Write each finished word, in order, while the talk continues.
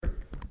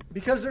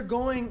because they're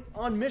going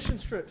on mission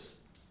trips.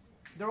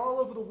 They're all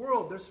over the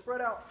world. They're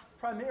spread out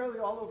primarily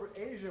all over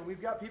Asia.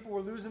 We've got people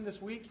we're losing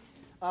this week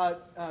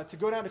to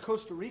go down to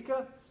Costa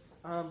Rica.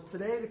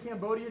 Today, the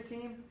Cambodia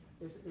team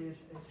is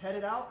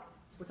headed out.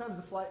 What time does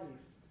the flight leave?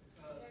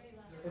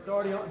 It's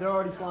already on, they're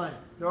already flying.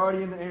 They're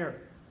already in the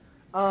air.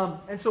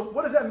 And so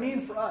what does that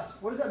mean for us?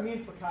 What does that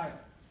mean for Kaya?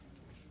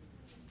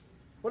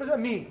 What does that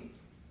mean?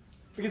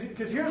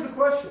 Because here's the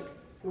question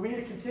that we need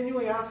to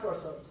continually ask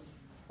ourselves.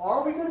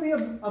 Are we going to be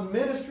a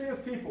ministry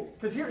of people?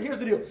 Because here's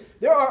the deal.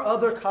 There are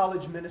other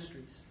college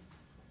ministries.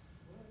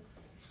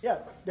 Yeah,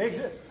 they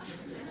exist.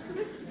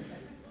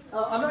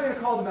 I'm not going to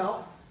call them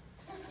out.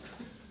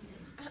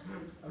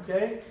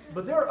 Okay?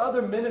 But there are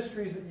other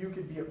ministries that you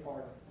could be a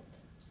part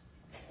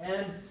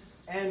of.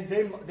 And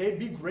they'd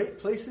be great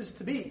places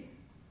to be.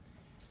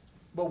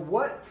 But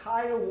what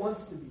Kaya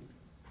wants to be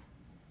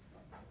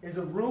is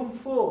a room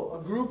full,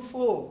 a group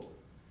full,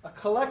 a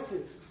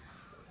collective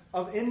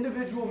of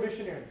individual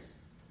missionaries.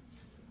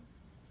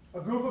 A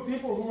group of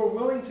people who are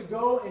willing to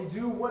go and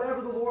do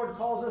whatever the Lord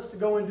calls us to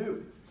go and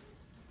do.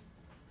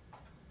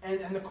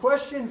 And the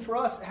question for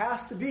us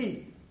has to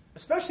be,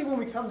 especially when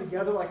we come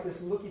together like this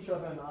and look each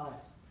other in the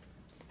eyes,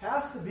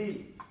 has to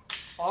be,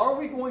 are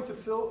we going to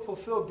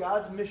fulfill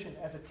God's mission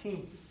as a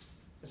team?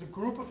 As a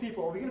group of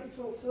people, are we going to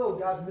fulfill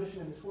God's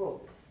mission in this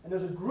world? And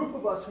there's a group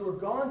of us who are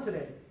gone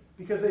today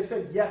because they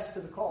said yes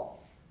to the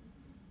call.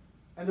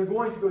 And they're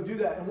going to go do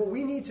that. And what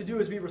we need to do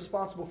is be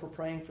responsible for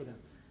praying for them.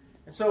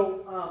 And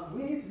so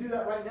we need to do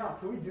that right now.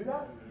 Can we do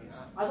that?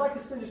 I'd like to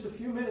spend just a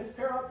few minutes,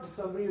 pair up with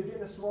somebody or get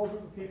in a small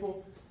group of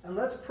people, and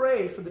let's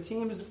pray for the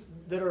teams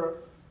that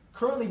are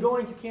currently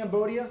going to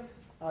Cambodia,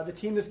 the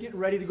team that's getting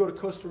ready to go to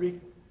Costa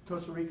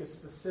Rica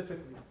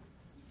specifically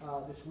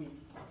this week.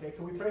 Okay,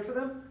 can we pray for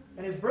them?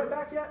 And is Britt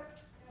back yet?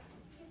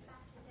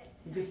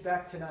 He gets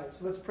back tonight.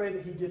 So let's pray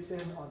that he gets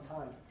in on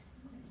time.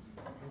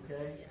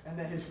 Okay, and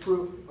that his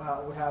fruit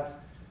would have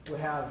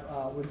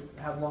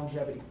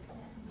longevity.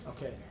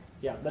 Okay,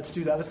 yeah, let's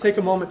do that. Let's take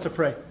a moment to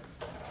pray.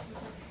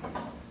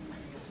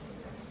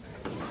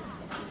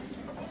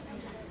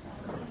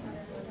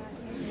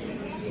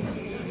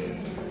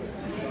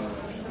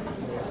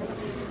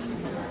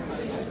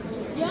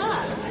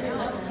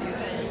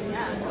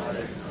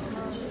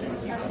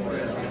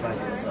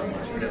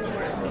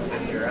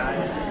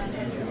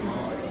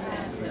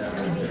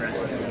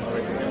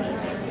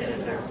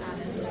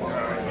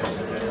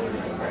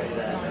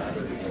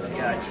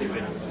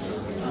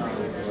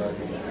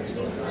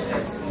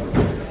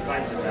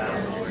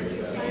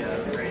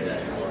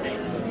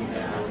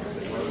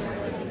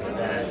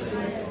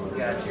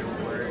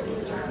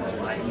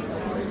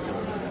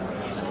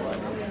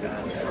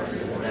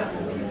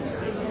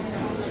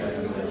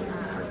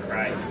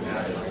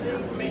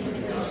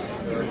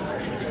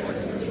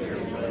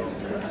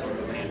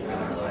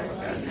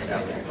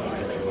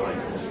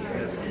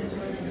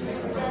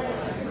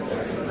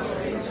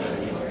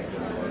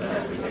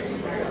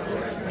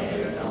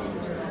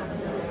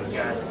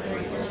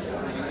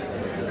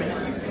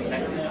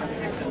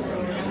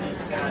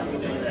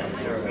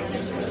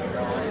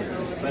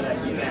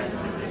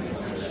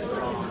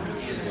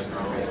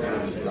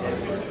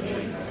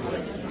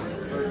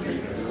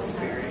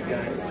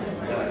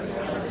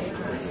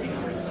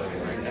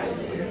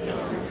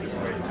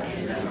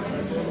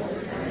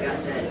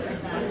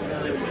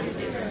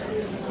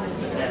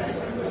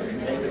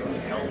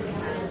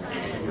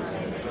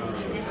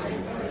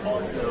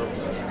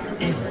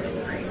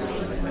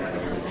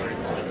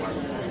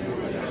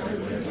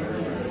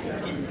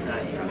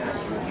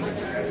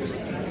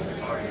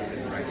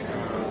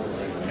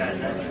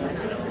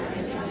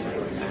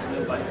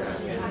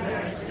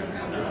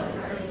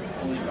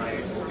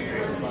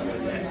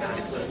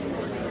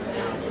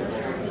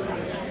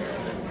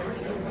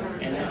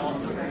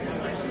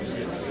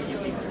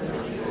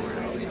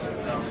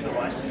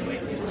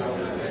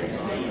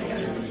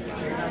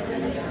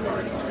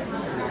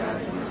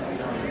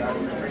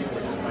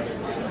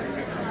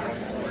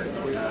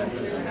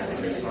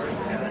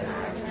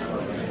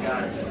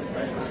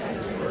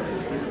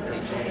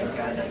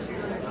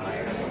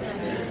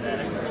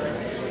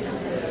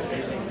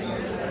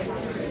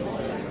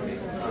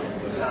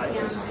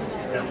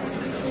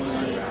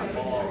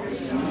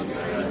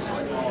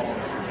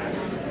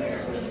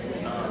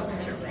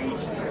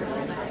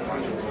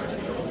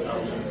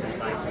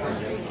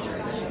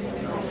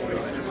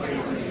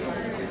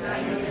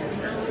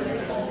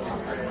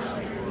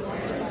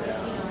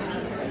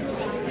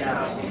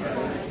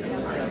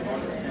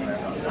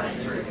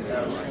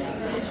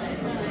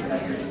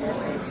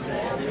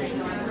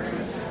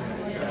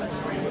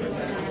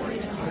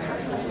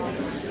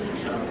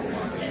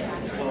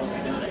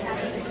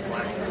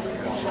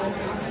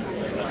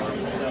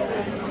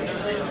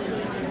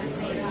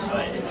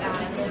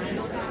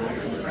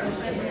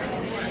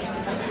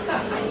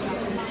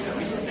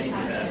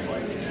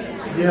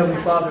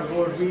 Heavenly Father,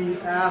 Lord, we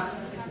ask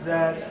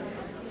that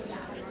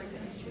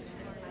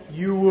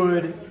you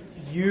would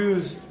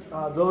use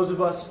those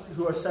of us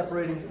who are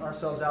separating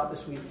ourselves out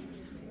this week.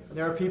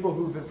 There are people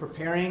who've been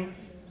preparing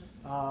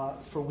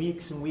for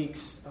weeks and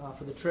weeks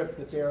for the trip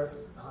that they're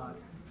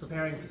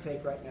preparing to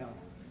take right now.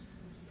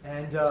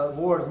 And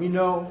Lord, we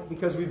know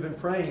because we've been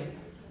praying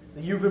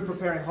that you've been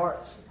preparing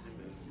hearts.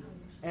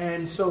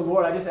 And so,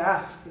 Lord, I just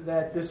ask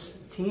that this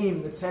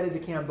team that's headed to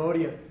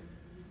Cambodia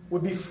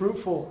would be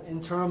fruitful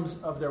in terms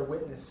of their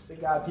witness. That,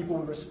 God, people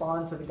would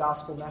respond to the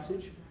gospel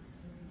message.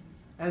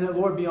 And that,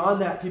 Lord,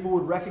 beyond that, people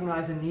would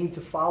recognize the need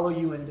to follow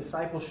you in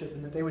discipleship,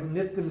 and that they would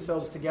knit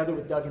themselves together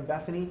with Doug and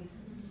Bethany.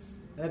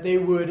 And that they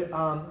would,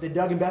 that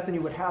Doug and Bethany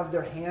would have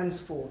their hands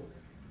full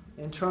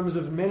in terms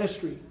of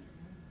ministry,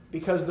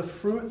 because the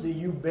fruit that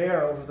you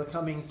bear over the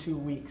coming 2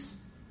 weeks.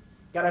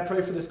 God, I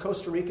pray for this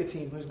Costa Rica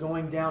team who's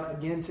going down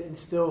again to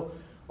instill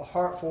a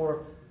heart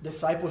for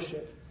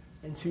discipleship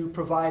and to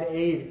provide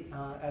aid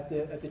at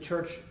the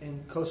church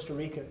in Costa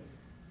Rica.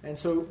 And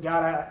so,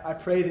 God, I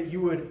pray that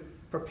you would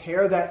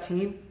prepare that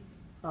team,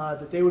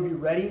 that they would be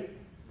ready,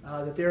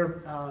 that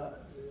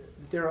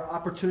their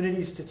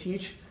opportunities to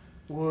teach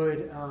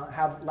would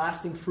have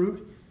lasting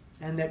fruit,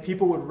 and that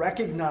people would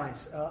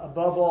recognize,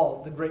 above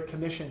all, the Great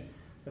Commission,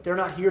 that they're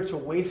not here to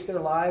waste their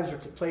lives or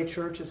to play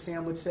church, as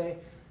Sam would say,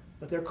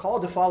 but they're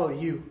called to follow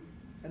you,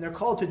 and they're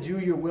called to do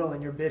your will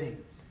and your bidding.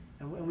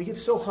 And we get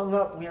so hung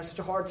up, and we have such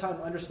a hard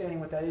time understanding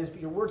what that is, but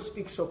your word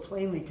speaks so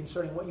plainly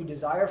concerning what you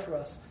desire for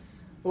us.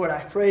 Lord, I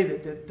pray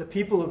that the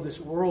people of this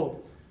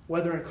world,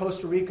 whether in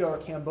Costa Rica or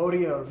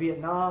Cambodia or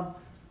Vietnam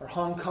or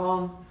Hong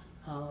Kong,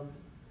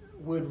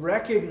 would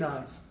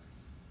recognize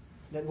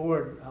that,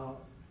 Lord,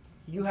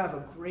 you have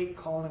a great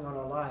calling on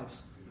our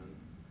lives,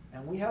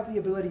 and we have the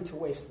ability to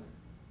waste them.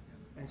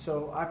 And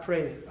so I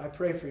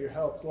pray for your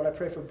help. Lord, I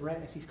pray for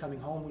Brent as he's coming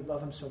home. We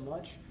love him so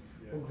much.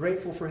 We're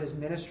grateful for his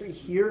ministry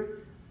here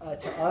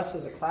to us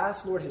as a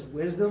class. Lord, his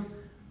wisdom,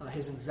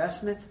 his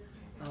investment,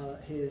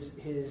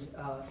 his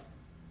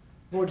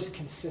Lord, just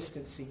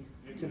consistency,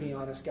 to be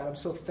honest. God, I'm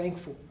so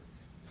thankful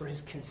for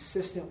his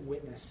consistent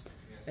witness.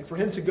 And for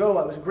him to go,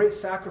 it was a great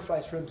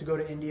sacrifice for him to go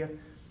to India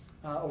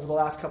over the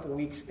last couple of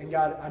weeks. And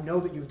God, I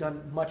know that you've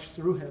done much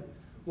through him.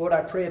 Lord,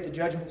 I pray at the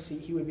judgment seat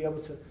he would be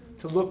able to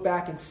look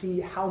back and see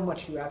how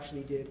much you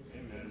actually did.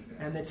 Amen.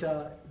 And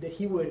that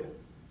he would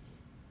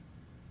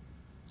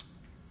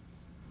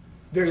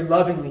very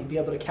lovingly be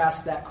able to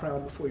cast that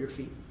crown before your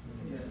feet.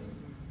 Amen.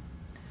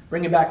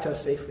 Bring it back to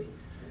us safely.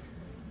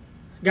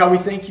 God, we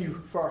thank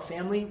you for our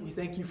family. We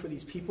thank you for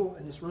these people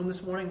in this room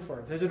this morning, for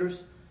our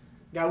visitors.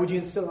 God, would you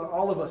instill in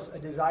all of us a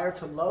desire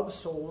to love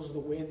souls the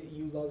way that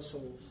you love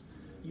souls.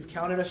 You've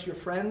counted us your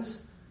friends,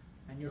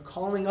 and you're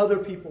calling other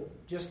people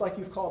just like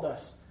you've called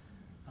us.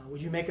 Would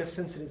you make us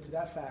sensitive to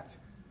that fact?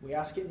 We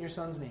ask it in your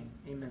Son's name.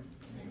 Amen.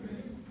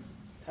 Amen.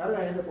 How did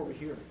I end up over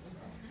here?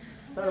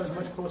 I thought I was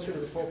much closer to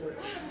the pulpit.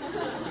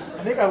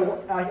 I think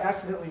I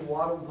accidentally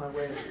waddled my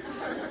way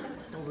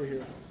over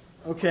here.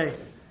 Okay.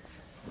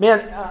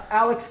 Man,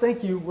 Alex,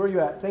 thank you. Where are you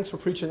at? Thanks for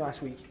preaching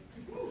last week.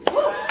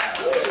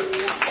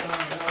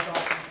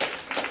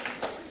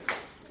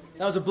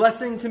 That was a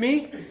blessing to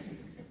me.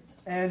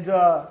 And,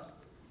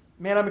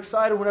 man, I'm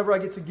excited whenever I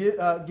get to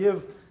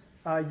give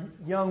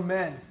young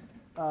men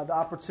the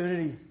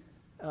opportunity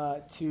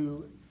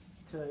to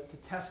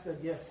test their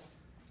gifts.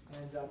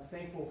 And I'm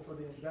thankful for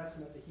the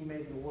investment that he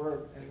made in the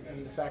Word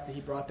and the fact that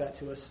he brought that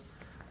to us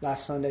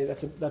last Sunday.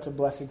 That's a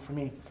blessing for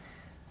me.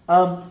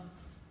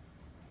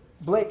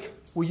 Blake,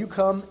 will you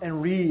come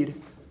and read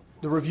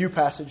the review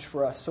passage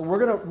for us? So we're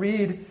going to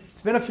read,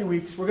 it's been a few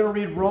weeks, we're going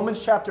to read Romans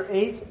chapter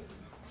 8,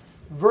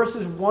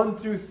 verses 1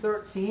 through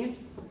 13.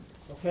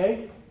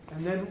 Okay?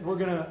 And then we're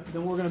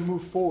gonna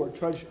move forward,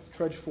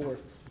 trudge forward.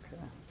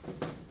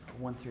 Okay.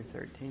 1 through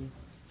 13.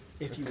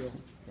 If you will.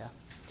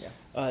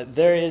 Yeah.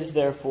 There is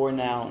therefore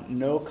now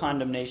no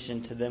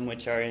condemnation to them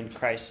which are in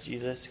Christ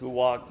Jesus, who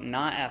walk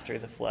not after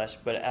the flesh,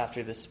 but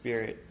after the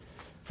Spirit.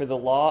 For the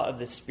law of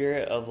the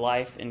Spirit of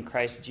life in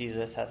Christ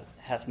Jesus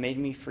hath made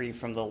me free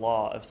from the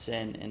law of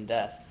sin and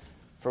death.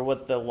 For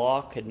what the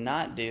law could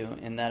not do,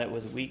 in that it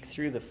was weak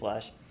through the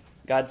flesh,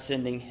 God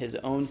sending his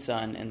own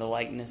Son in the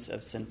likeness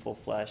of sinful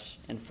flesh,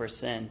 and for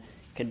sin,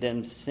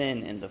 condemned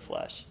sin in the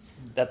flesh,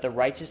 that the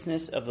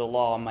righteousness of the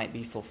law might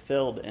be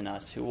fulfilled in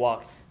us, who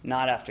walk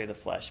not after the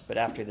flesh, but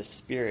after the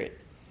Spirit.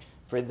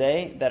 For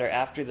they that are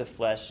after the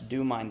flesh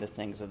do mind the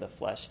things of the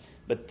flesh,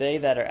 but they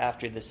that are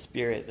after the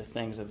Spirit, the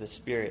things of the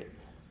Spirit.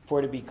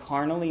 For to be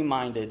carnally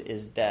minded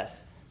is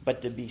death,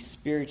 but to be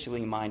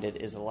spiritually minded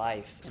is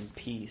life and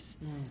peace.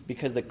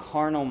 Because the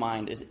carnal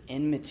mind is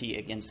enmity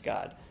against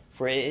God,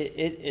 for it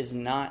is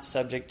not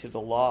subject to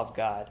the law of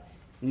God,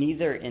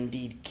 neither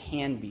indeed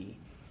can be.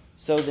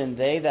 So then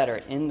they that are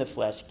in the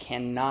flesh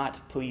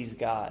cannot please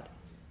God.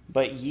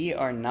 But ye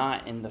are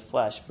not in the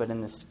flesh, but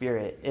in the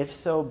Spirit, if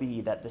so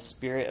be that the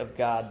Spirit of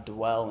God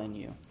dwell in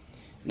you.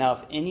 Now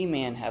if any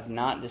man have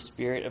not the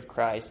Spirit of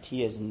Christ,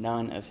 he is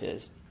none of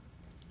his.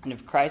 And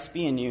if Christ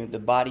be in you, the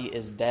body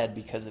is dead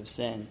because of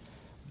sin,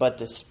 but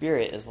the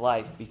Spirit is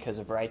life because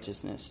of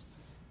righteousness.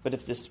 But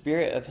if the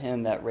Spirit of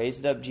him that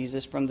raised up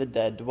Jesus from the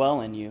dead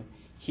dwell in you,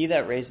 he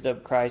that raised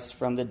up Christ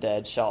from the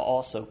dead shall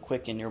also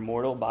quicken your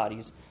mortal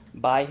bodies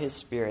by his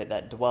Spirit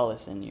that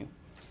dwelleth in you.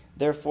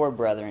 Therefore,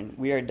 brethren,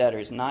 we are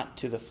debtors not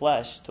to the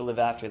flesh to live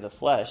after the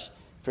flesh.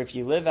 For if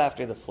you live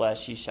after the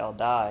flesh, ye shall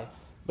die.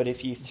 But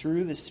if ye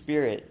through the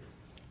Spirit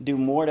do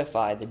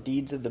mortify the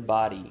deeds of the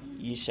body,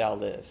 ye shall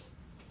live.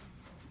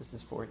 This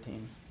is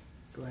 14.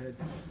 Go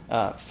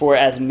ahead. For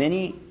as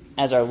many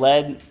as are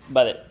led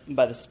by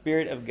the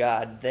Spirit of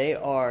God, they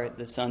are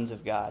the sons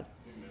of God.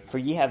 For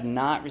ye have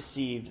not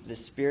received the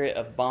spirit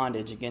of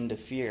bondage again to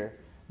fear,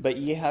 but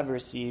ye have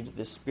received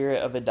the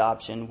Spirit of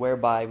adoption,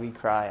 whereby we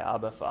cry,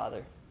 Abba,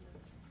 Father.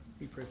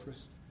 You pray for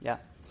us. Yeah.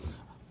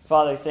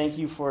 Father, thank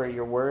you for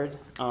your word.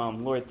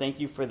 Lord, thank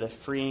you for the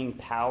freeing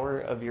power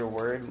of your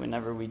word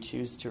whenever we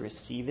choose to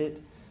receive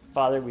it.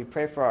 Father, we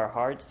pray for our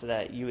hearts so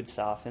that you would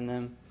soften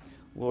them.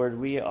 Lord,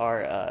 we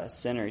are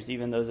sinners.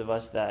 Even those of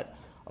us that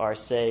are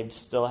saved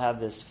still have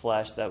this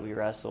flesh that we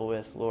wrestle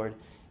with, Lord.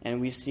 And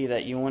we see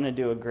that you want to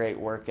do a great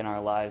work in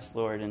our lives,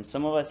 Lord. And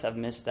some of us have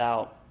missed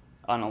out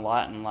on a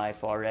lot in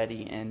life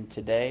already. And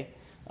today,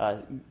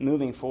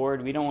 moving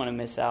forward, we don't want to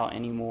miss out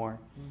anymore.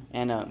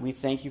 And we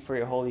thank you for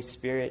your Holy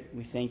Spirit.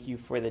 We thank you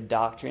for the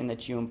doctrine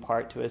that you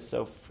impart to us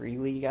so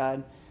freely,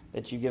 God,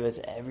 that you give us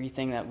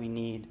everything that we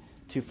need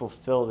to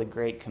fulfill the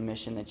great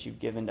commission that you've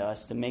given to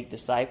us, to make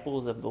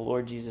disciples of the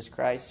Lord Jesus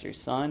Christ, your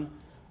Son,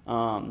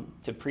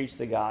 to preach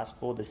the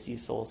gospel, to see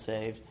souls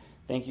saved.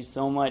 Thank you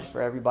so much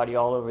for everybody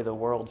all over the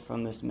world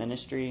from this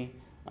ministry.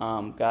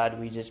 God,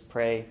 we just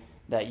pray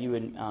that you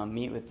would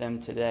meet with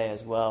them today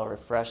as well,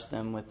 refresh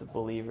them with the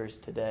believers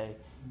today,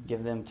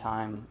 give them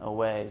time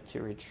away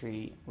to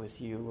retreat with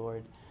you,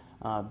 Lord.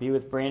 Be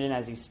with Brandon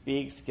as he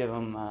speaks, give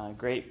him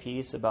great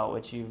peace about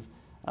what you've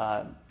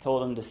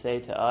told him to say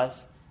to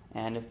us,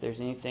 and if there's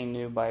anything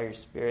new by your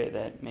Spirit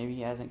that maybe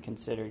he hasn't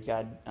considered,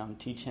 God,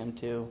 teach him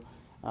to.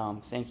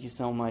 Thank you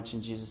so much.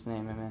 In Jesus'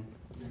 name, amen.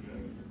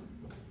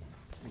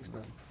 Thanks,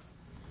 brother.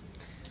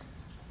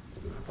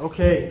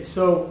 Okay,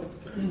 so,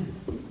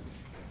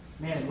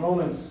 man,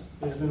 Romans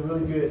has been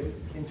really good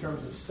in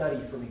terms of study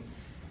for me.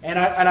 And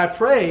I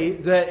pray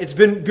that it's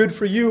been good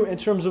for you in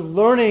terms of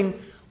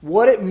learning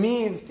what it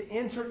means to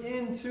enter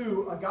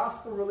into a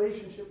gospel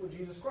relationship with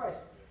Jesus Christ.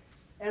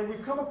 And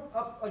we've come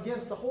up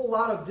against a whole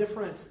lot of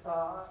different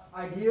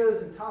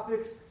ideas and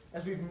topics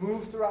as we've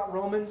moved throughout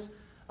Romans.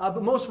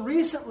 But most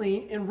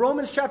recently, in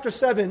Romans chapter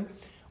 7,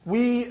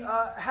 we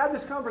had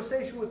this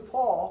conversation with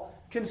Paul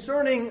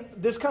concerning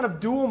this kind of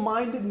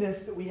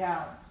dual-mindedness that we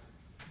have.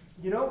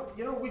 You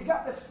know, we've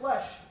got this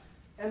flesh,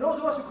 and those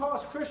of us who call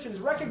us Christians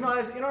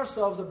recognize in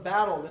ourselves a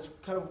battle that's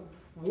kind of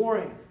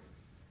warring.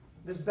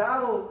 This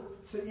battle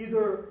to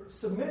either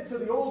submit to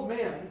the old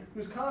man,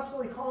 who's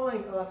constantly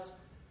calling us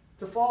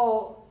to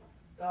fall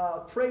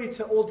prey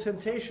to old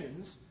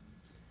temptations,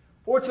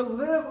 or to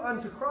live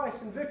unto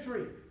Christ in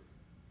victory.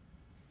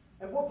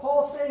 And what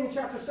Paul's saying in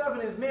chapter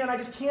 7 is, man, I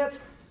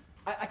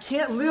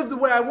can't live the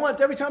way I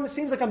want. Every time it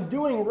seems like I'm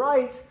doing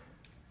right,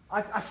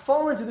 I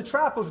fall into the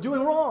trap of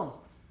doing wrong.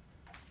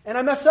 And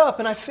I mess up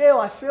and I fail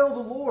the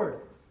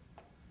Lord.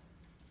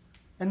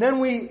 And then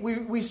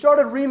we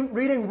started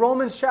reading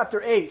Romans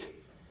chapter 8.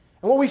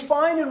 And what we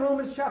find in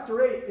Romans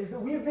chapter 8 is that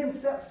we have been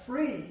set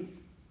free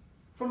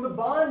from the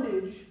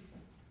bondage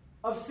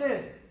of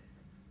sin.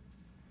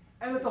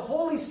 And that the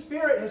Holy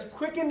Spirit has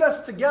quickened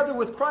us together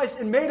with Christ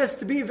and made us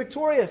to be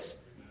victorious.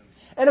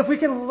 And if we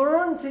can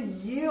learn to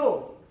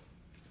yield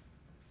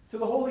to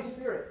the Holy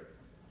Spirit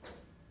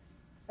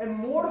and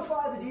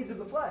mortify the deeds of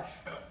the flesh,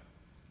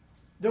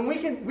 then we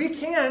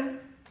can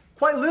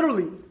quite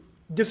literally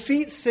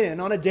defeat sin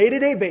on a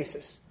day-to-day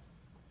basis.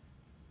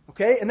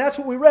 Okay? And that's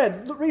what we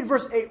read. Read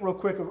verse 8 real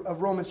quick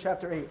of Romans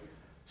chapter 8.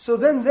 So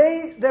then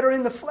they that are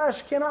in the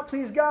flesh cannot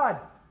please God.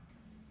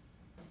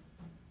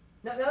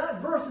 Now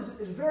that verse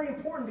is very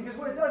important because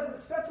what it does is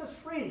it sets us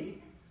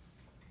free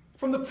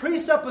from the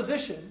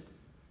presupposition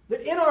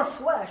that in our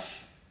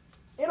flesh,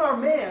 in our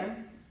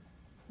man,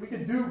 we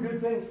can do good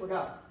things for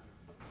God.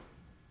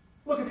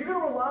 Look, if you're going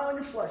to rely on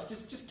your flesh,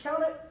 just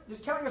count it.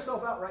 Just count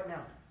yourself out right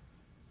now.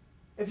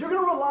 If you're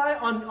going to rely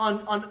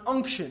on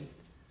unction,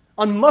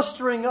 on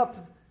mustering up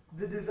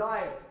the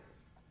desire,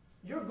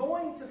 you're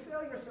going to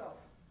fail yourself.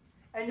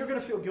 And you're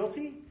going to feel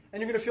guilty,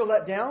 and you're going to feel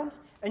let down,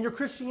 and your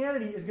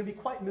Christianity is going to be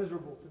quite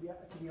miserable, to be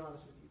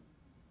honest with you.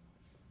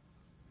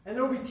 And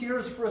there will be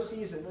tears for a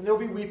season, and there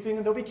will be weeping,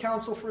 and there will be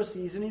counsel for a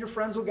season, and your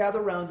friends will gather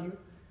around you,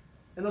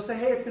 and they'll say,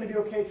 hey, it's going to be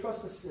okay,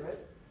 trust the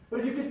Spirit. But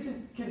if you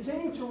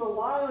continue to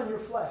rely on your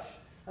flesh,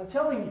 I'm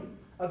telling you,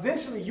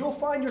 eventually you'll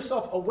find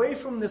yourself away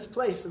from this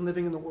place and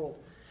living in the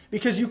world.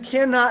 Because you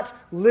cannot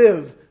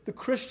live the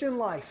Christian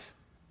life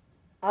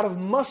out of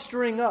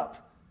mustering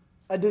up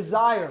a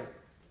desire,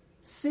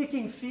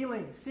 seeking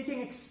feeling,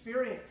 seeking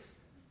experience.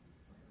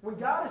 When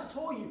God has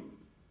told you,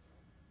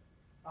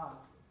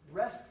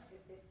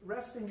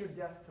 rest in your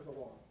death to the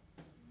law.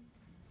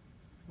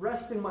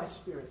 Rest in my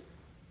Spirit.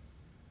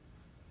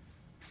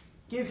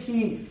 Give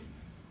heed.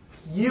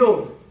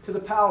 Yield to the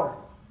power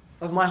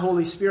of my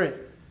Holy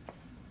Spirit.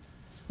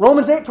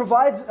 Romans 8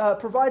 provides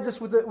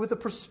us with a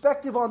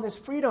perspective on this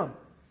freedom.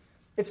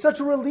 It's such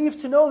a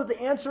relief to know that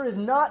the answer is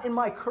not in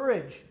my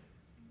courage.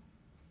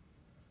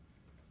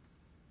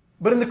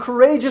 but in the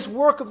courageous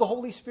work of the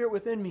Holy Spirit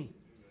within me.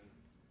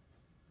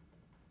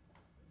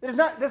 That's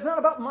not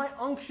about my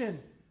unction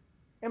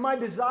and my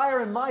desire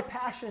and my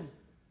passion,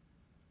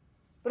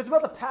 but it's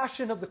about the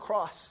passion of the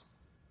cross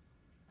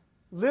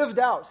lived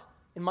out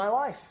in my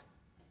life.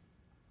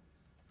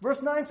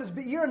 Verse 9 says,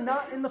 but ye are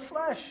not in the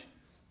flesh,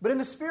 but in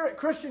the Spirit.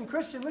 Christian,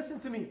 listen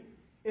to me.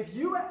 If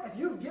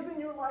you've given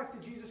your life to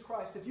Jesus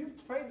Christ, if you've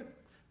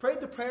prayed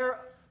the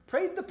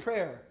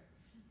prayer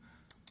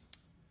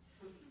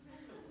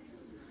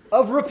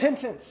of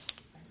repentance,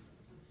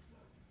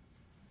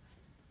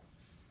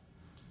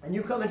 and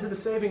you come into the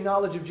saving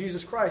knowledge of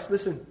Jesus Christ,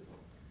 listen,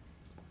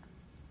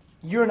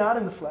 you're not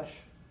in the flesh,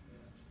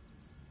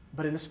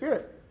 but in the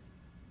Spirit.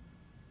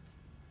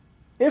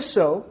 If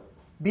so,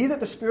 be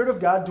that the Spirit of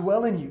God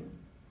dwell in you.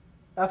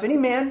 Now, if any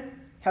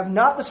man have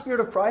not the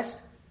Spirit of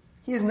Christ,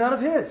 he is none of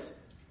his.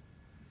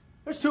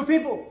 There's two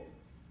people.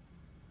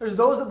 There's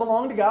those that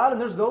belong to God,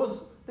 and there's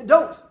those that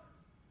don't.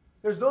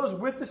 There's those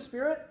with the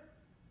Spirit.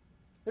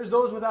 There's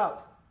those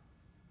without.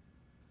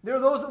 There are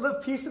those that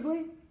live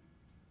peaceably.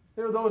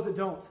 There are those that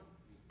don't.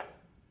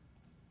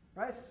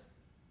 Right?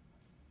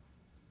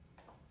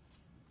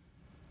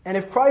 And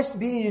if Christ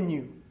be in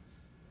you,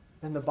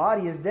 then the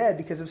body is dead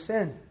because of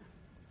sin,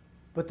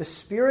 but the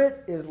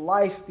Spirit is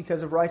life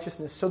because of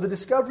righteousness. So the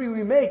discovery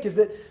we make is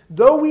that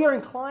though we are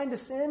inclined to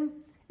sin,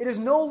 it is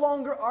no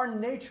longer our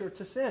nature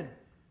to sin.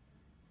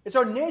 It's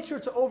our nature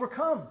to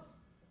overcome.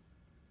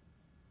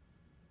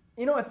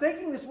 You know, and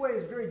thinking this way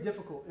is very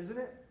difficult, isn't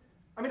it?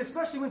 I mean,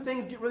 especially when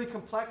things get really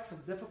complex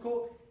and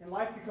difficult and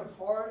life becomes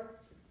hard.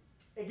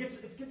 It gets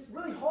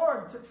really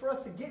hard for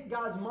us to get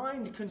God's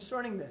mind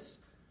concerning this.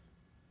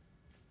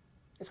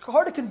 It's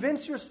hard to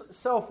convince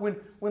yourself when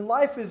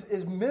life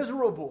is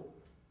miserable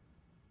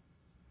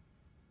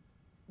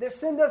that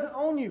sin doesn't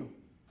own you.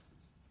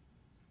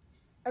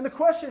 And the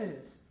question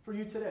is, for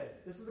you today,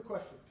 this is the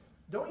question.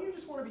 Don't you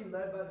just want to be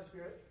led by the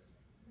Spirit?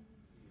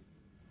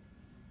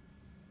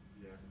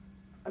 Yeah.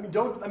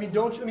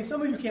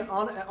 Some of you can't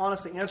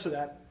honestly answer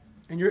that,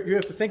 and you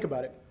have to think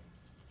about it.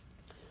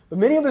 But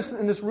many of us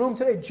in this room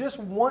today just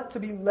want to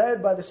be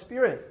led by the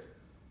Spirit.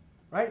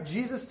 Right?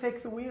 Jesus,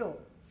 take the wheel.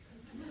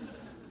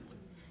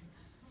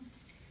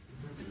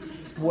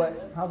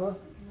 What? How about?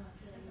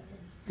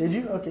 Did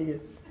you? Okay,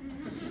 good.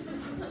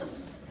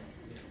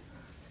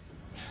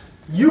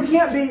 You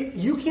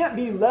can't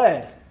be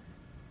led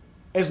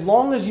as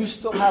long as you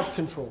still have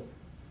control.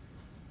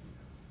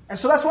 And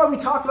so that's why we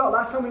talked about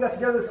last time we got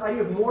together this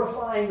idea of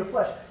mortifying the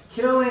flesh,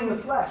 killing the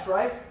flesh,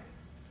 right?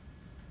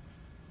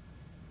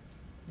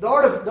 The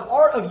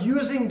art of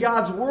using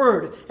God's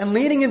Word and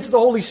leaning into the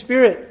Holy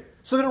Spirit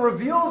so that it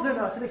reveals in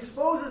us and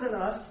exposes in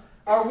us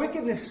our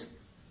wickedness,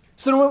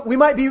 so that we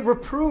might be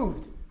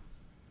reproved,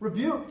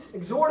 rebuked,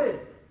 exhorted,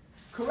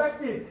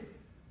 corrected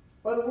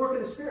by the work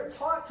of the Spirit,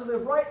 taught to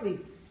live rightly,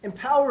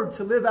 empowered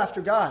to live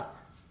after God.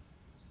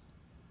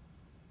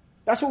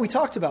 That's what we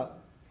talked about.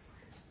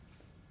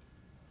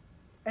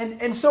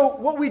 And so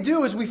what we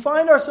do is we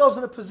find ourselves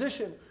in a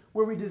position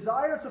where we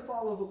desire to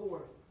follow the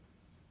Lord.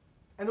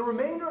 And the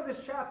remainder of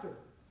this chapter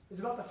is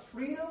about the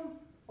freedom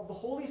of the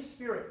Holy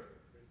Spirit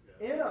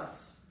in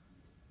us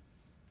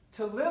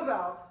to live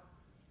out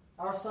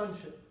our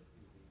sonship.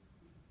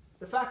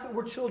 The fact that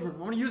we're children. I'm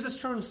going to use this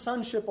term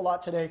sonship a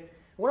lot today.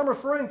 What I'm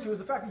referring to is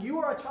the fact that you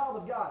are a child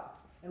of God.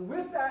 And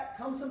with that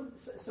comes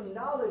some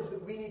knowledge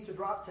that we need to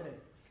drop today.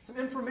 Some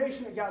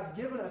information that God's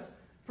given us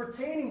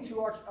pertaining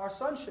to our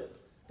sonship.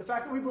 The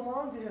fact that we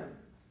belong to Him.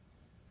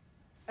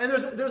 And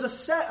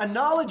there's a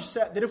knowledge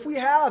set that if we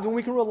have and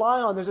we can rely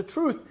on, there's a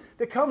truth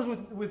that comes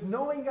with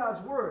knowing God's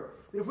Word.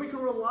 That if we can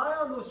rely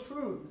on those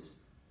truths,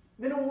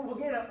 then we'll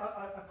gain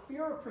a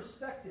clearer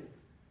perspective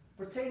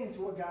pertaining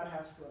to what God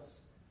has for us.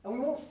 And we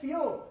won't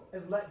feel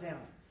as let down.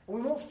 And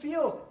we won't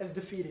feel as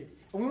defeated.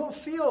 And we won't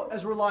feel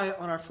as reliant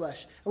on our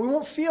flesh. And we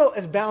won't feel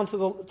as bound to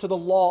the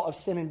law of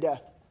sin and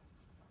death.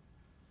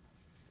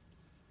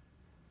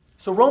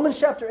 So Romans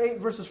chapter 8,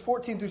 verses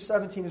 14 through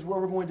 17 is where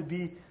we're going to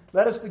be.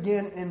 Let us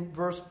begin in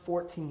verse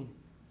 14.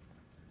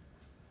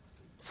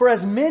 For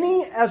as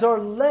many as are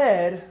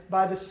led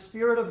by the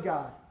Spirit of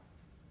God,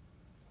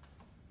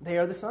 they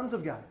are the sons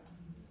of God.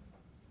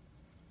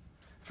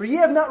 For ye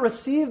have not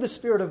received the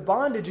spirit of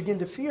bondage again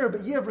to fear,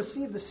 but ye have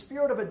received the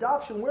Spirit of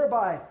adoption,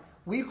 whereby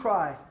we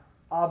cry,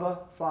 Abba,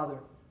 Father.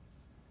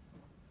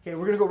 Okay,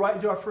 we're going to go right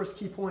into our first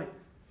key point.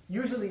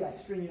 Usually I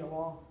string you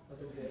along a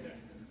little bit.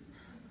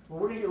 But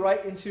we're going to get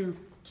right into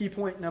key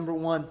point number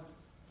 1.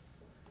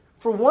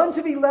 For one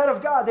to be led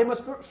of God, they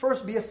must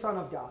first be a son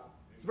of God.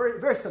 It's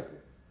very, very simple.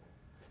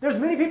 There's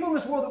many people in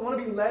this world that want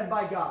to be led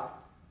by God,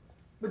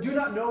 but do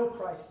not know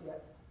Christ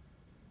yet.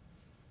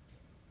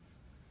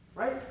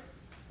 Right?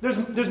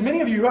 There's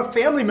many of you who have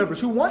family members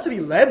who want to be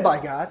led by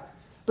God,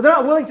 but they're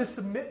not willing to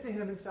submit to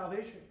Him in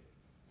salvation.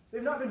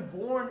 They've not been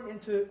born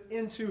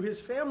into His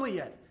family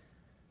yet.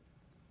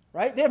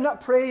 Right? They have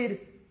not prayed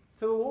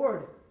to the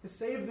Lord to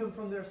save them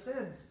from their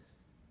sins.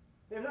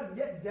 They have not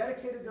yet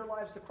dedicated their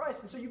lives to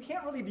Christ. And so you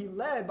can't really be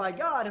led by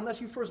God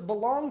unless you first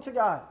belong to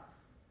God.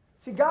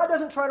 See, God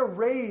doesn't try to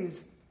raise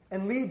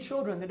and lead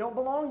children that don't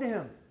belong to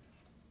him.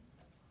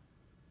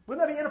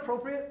 Wouldn't that be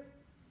inappropriate?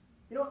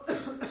 You know,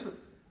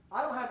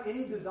 I don't have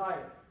any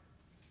desire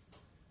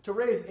to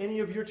raise any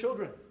of your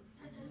children.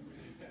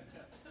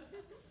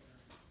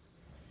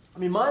 I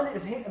mean,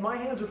 my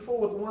hands are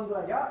full with the ones that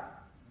I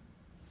got,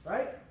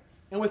 right?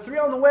 And with 3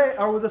 on the way,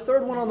 or with the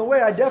 3rd one on the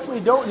way, I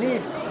definitely don't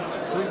need.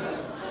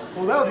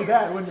 Well, that would be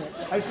bad, wouldn't it?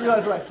 I just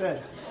realized what I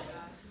said.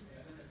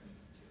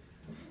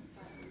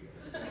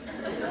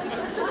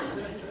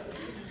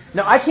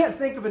 Now, I can't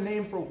think of a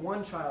name for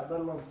one child, let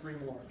alone 3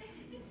 more.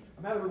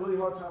 I'm having a really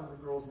hard time with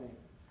a girl's name.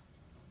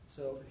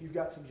 So, if you've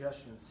got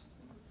suggestions.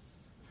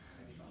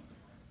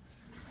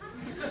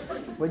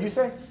 What'd you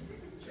say?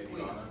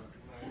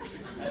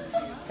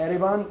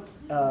 Eriban.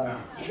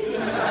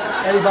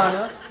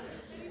 Eribana.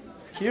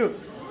 It's cute.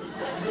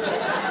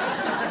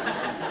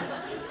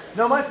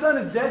 No, my son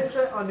is dead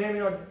set on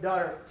naming our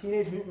daughter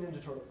Teenage Mutant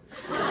Ninja Turtle.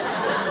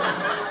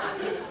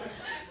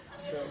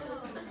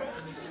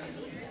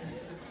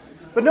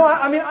 But no,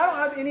 I mean, I don't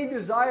have any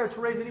desire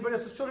to raise anybody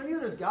else's children.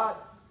 Neither does God.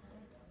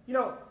 You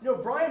know,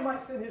 Brian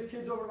might send his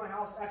kids over to my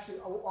house. Actually,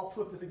 I'll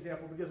flip this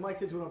example because my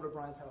kids went over to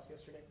Brian's house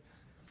yesterday.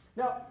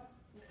 Now,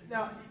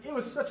 it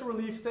was such a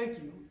relief, thank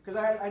you, because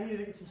I needed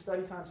to get some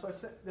study time, so I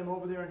sent them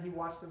over there and he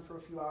watched them for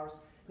a few hours.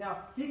 Now,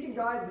 he can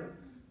guide them.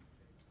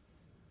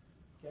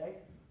 Okay?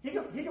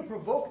 He can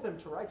provoke them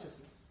to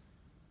righteousness.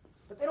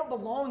 But they don't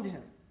belong to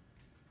him.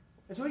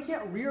 And so he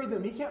can't rear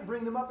them, he can't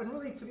bring them up, and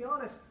really, to be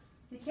honest,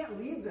 he can't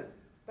lead them.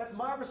 That's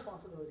my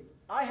responsibility.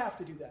 I have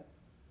to do that.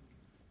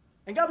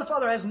 And God the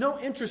Father has no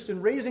interest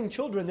in raising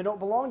children that don't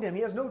belong to him.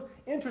 He has no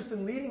interest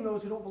in leading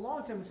those who don't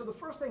belong to him. So the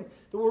first thing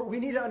that we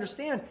need to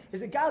understand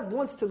is that God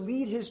wants to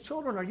lead his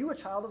children. Are you a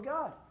child of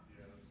God?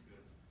 Yeah, that's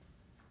good.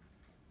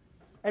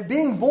 And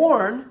being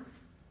born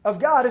of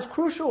God is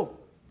crucial.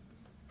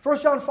 1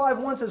 John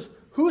 5:1 says,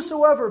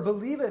 "Whosoever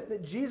believeth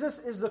that Jesus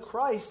is the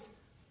Christ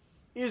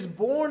is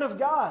born of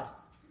God.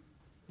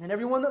 And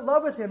everyone that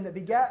loveth him, that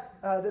begat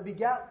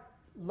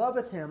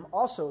loveth him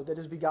also that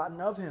is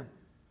begotten of him."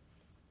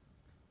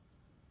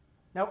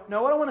 Now,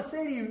 what I want to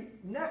say to you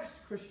next,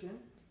 Christian,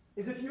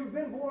 is if you've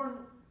been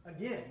born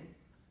again,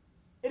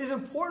 it is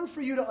important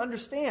for you to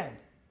understand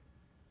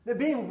that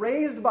being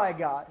raised by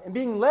God and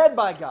being led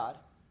by God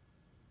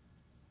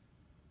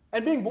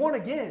and being born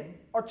again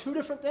are 2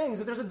 different things.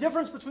 That there's a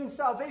difference between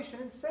salvation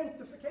and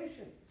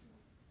sanctification.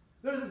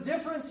 There's a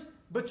difference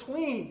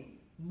between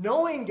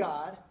knowing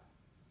God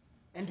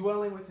and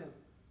dwelling with him.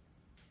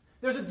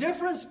 There's a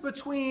difference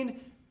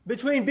between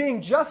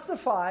being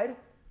justified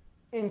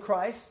in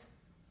Christ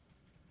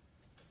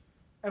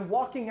and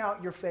walking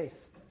out your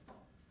faith.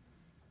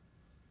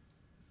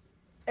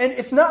 And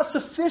it's not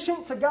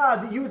sufficient to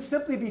God that you would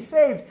simply be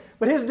saved,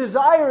 but his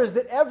desire is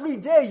that every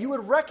day you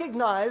would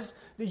recognize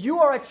that you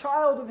are a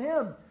child of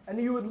him and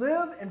that you would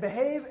live and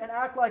behave and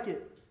act like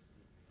it.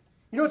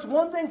 You know, it's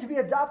one thing to be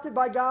adopted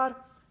by God,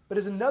 but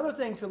it's another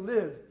thing to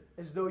live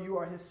as though you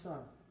are his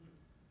son.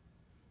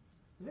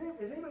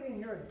 Is anybody in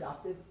here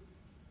adopted?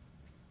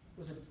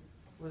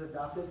 Was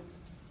adopted?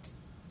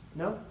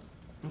 No?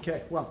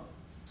 Okay, well.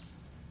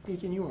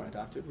 Deacon, you weren't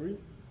adopted, were you?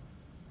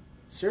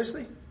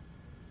 Seriously?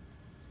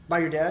 By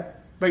your dad?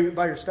 By your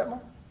stepmom?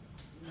 No.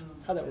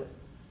 How'd that work?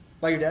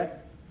 By your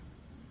dad?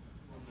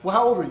 Well,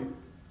 how old were you?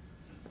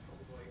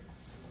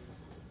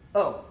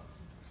 Oh.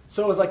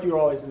 So it was like you were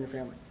always in your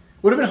family.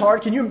 Would it have been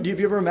hard? Do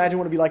you ever imagine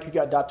what it would be like if you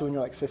got adopted when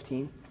you're like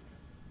 15?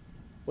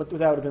 What that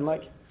would have been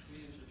like? He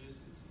introduced me to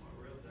my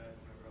real dad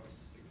whenever I was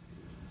 16.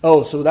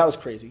 Oh, so that was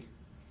crazy.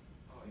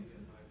 Oh, you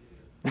had no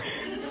idea.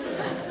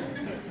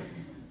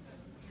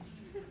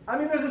 I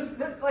mean,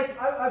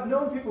 I've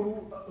known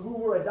people who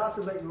were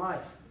adopted late in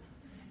life.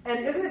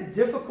 And isn't it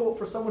difficult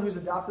for someone who's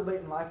adopted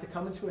late in life to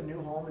come into a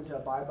new home and to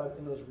abide by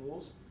those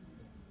rules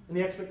and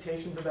the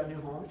expectations of that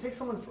new home? It takes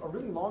someone a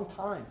really long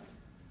time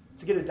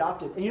to get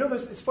adopted. And you know,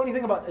 there's this funny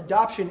thing about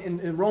adoption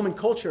in Roman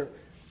culture.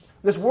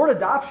 This word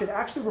adoption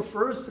actually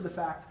refers to the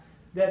fact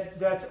that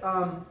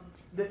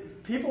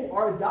people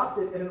are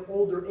adopted at an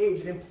older age.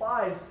 It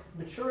implies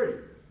maturity.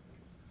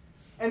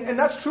 And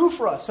that's true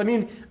for us. I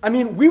mean,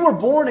 we were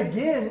born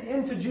again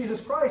into Jesus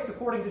Christ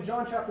according to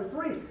John chapter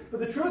 3. But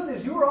the truth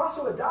is you were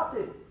also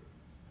adopted.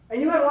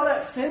 And you had a lot of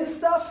that sin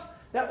stuff,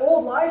 that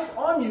old life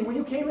on you when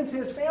you came into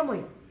his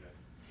family.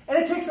 And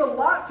it takes a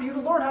lot for you to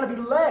learn how to be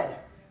led,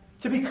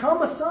 to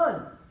become a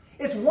son.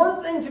 It's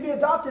one thing to be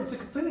adopted. It's a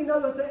completely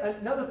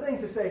another thing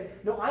to say,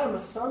 no, I am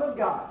a son of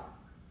God.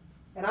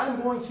 And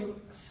I'm going to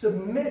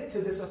submit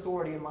to this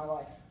authority in my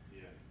life.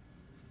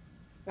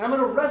 And I'm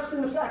going to rest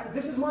in the fact that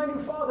this is my new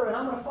father and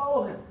I'm going to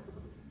follow him.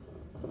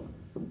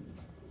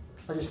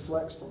 I just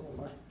flexed.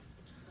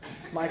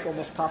 My mic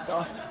almost popped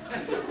off.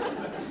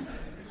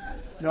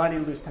 No, I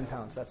need to lose 10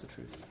 pounds. That's the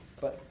truth.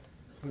 But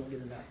we won't get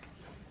into that.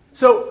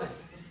 So,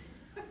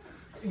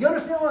 you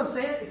understand what I'm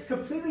saying? It's a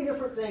completely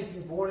different thing to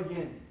be born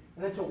again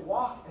and then to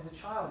walk as a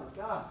child of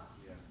God.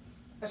 Yeah.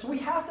 And so we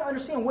have to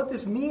understand what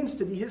this means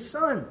to be his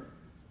son.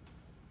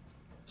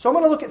 So I'm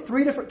going to look at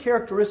 3 different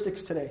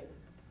characteristics today.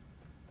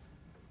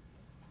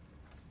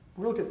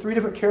 we're going to look at 3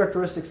 different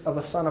characteristics of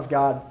a son of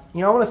God.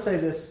 I want to say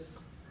this.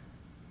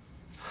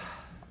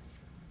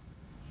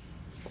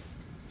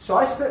 So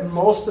I spent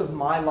most of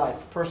my life,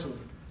 personally,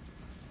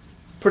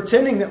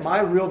 pretending that my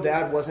real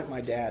dad wasn't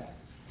my dad.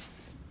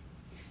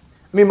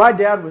 My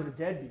dad was a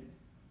deadbeat.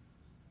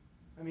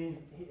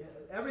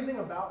 Everything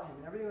about him,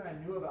 and everything that I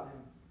knew about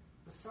him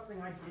was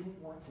something I didn't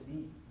want to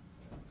be.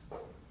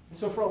 And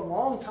so for a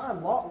long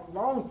time,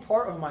 long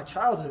part of my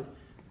childhood,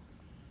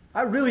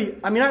 I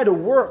had to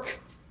work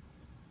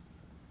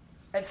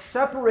at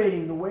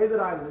separating the way that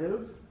I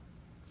lived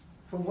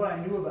from what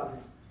I knew about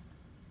him.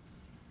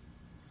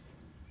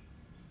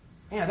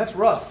 Man, that's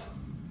rough.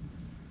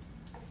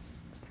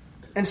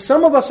 And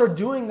some of us are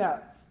doing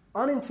that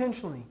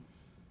unintentionally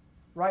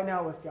right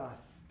now with God.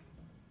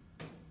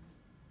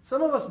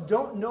 Some of us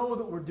don't know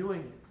that we're doing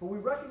it, but we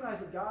recognize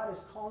that God is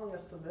calling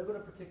us to live in a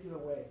particular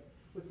way,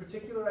 with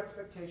particular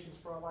expectations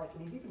for our life,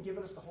 and He's even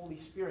given us the Holy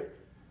Spirit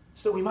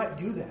so that we might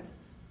do that.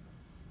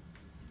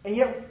 And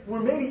yet, we're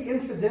maybe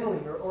incidentally,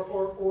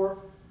 or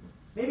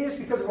maybe it's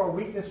because of our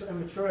weakness or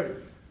immaturity,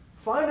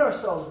 find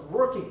ourselves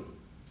working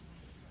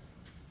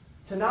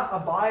to not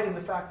abide in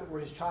the fact that we're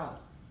His child.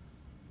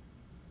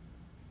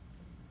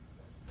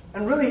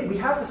 And really, we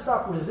have to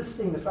stop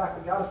resisting the fact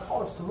that God has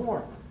called us to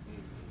more.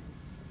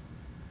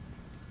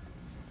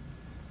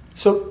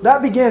 So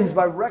that begins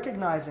by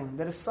recognizing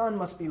that a son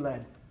must be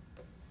led.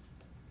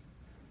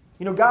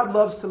 God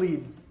loves to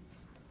lead.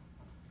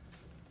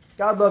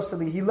 God loves to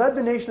lead. He led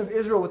the nation of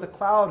Israel with a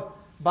cloud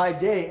by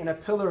day and a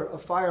pillar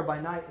of fire by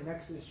night in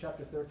Exodus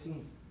chapter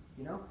 13.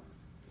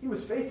 He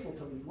was faithful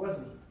to lead,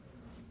 wasn't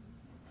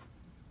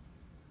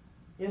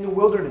he? In the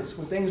wilderness,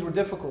 when things were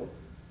difficult,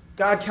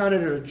 God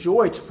counted it a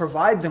joy to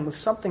provide them with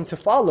something to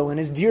follow. And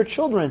His dear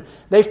children,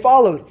 they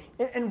followed.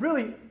 And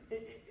really,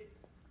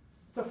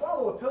 to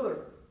follow a pillar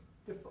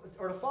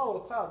or to follow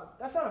a cloud,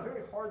 that's not a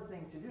very hard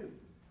thing to do.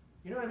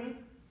 You know what I mean?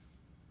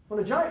 When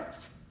a giant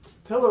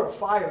pillar of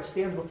fire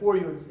stands before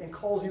you and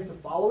calls you to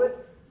follow it,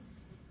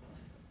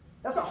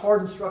 that's not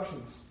hard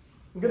instructions.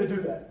 I'm going to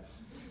do that.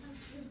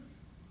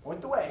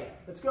 Point the way.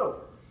 Let's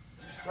go.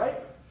 Right?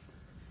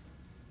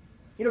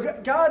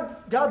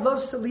 God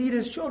loves to lead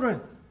His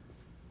children.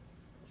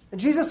 And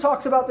Jesus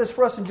talks about this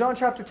for us in John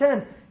chapter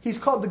 10. He's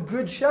called the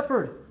Good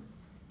Shepherd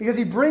because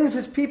He brings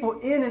His people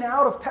in and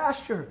out of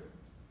pasture,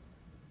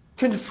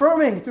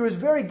 confirming through His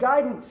very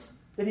guidance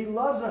that He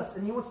loves us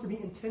and He wants to be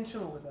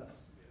intentional with us.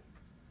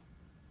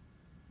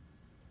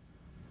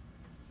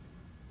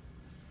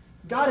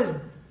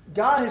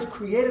 God has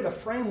created a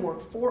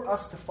framework for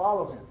us to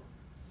follow Him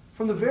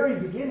from the very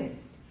beginning.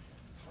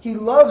 He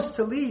loves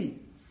to lead.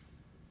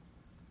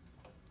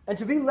 And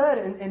to be led,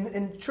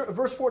 in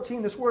verse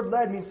 14, this word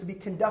led means to be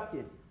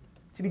conducted,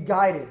 to be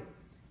guided,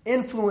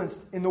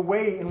 influenced in the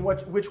way in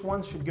which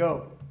one should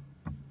go.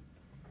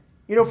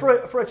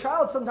 For a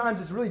child,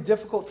 sometimes it's really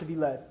difficult to be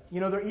led.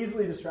 They're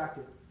easily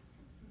distracted,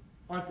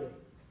 aren't they?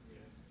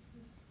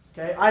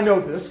 Okay, I know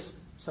this.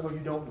 Some of you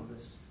don't know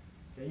this.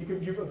 Okay,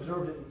 you've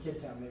observed it in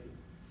Kid Town, maybe.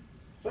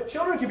 But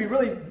children can be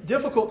really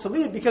difficult to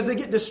lead because they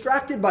get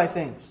distracted by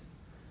things.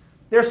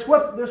 They're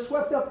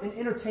swept up in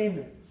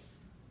entertainment.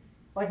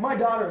 Like my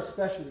daughter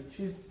especially,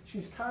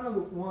 she's kind of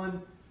the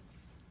one.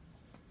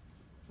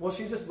 Well,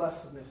 she's just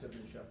less submissive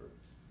than Shepherd.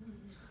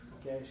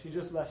 Okay, she's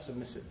just less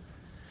submissive.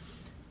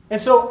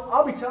 And so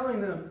I'll be telling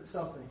them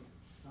something.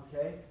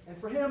 Okay, and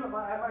for him, I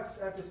might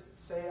have to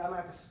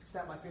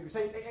snap my fingers.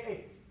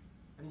 Hey,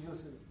 I need you to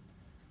listen to me.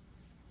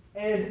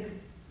 And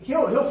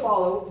he'll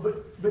follow,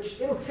 but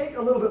it'll take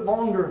a little bit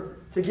longer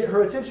to get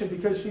her attention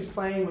because she's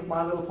playing with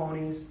My Little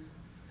Ponies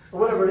or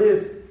whatever it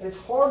is, and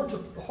it's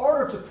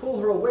harder to pull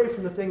her away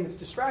from the thing that's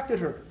distracted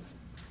her.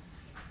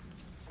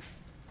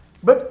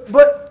 But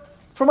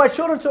for my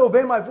children to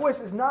obey my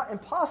voice is not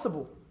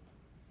impossible.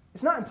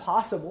 It's not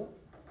impossible.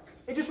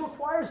 It just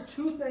requires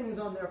 2 things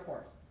on their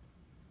part.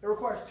 It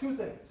requires 2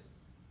 things.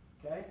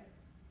 Okay?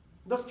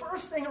 The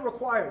first thing it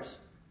requires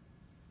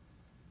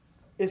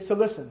is to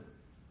listen.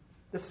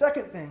 The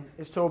second thing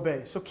is to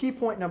obey. So key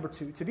point number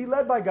 2. To be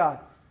led by God,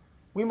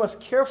 we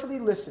must carefully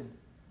listen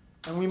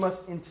and we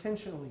must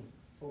intentionally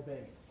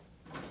obey.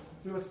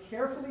 We must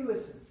carefully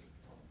listen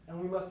and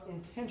we must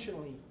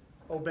intentionally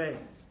obey.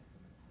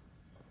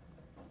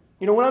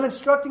 When I'm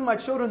instructing my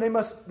children, they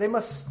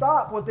must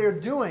stop what they're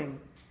doing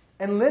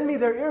and lend me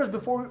their ears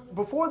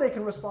before they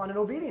can respond in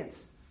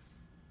obedience.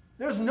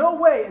 There's no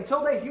way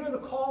until they hear the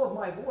call of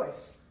my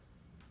voice,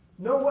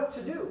 know what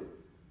to do.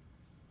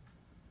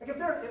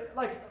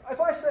 If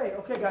I say,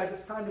 okay guys,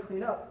 it's time to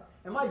clean up,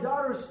 and my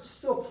daughter's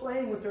still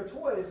playing with her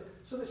toys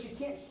so that she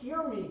can't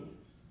hear me,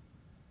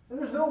 then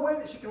there's no way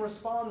that she can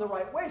respond the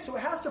right way. So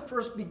it has to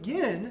first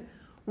begin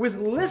with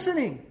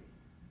listening.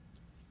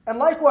 And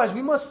likewise,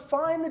 we must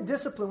find the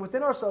discipline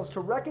within ourselves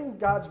to reckon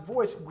God's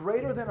voice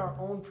greater than our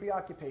own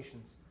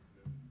preoccupations.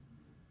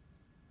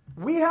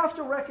 We have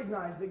to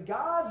recognize that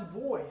God's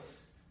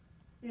voice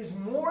is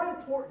more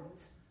important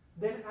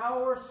than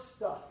our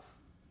stuff.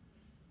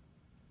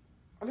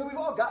 We've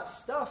all got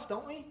stuff,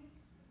 don't we?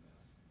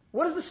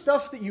 What is the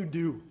stuff that you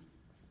do?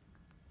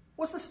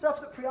 What's the stuff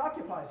that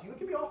preoccupies you? It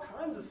can be all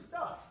kinds of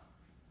stuff.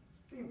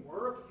 It could be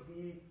work. It could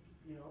be,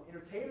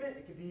 entertainment.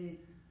 It could be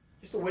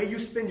just the way you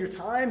spend your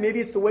time. Maybe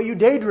it's the way you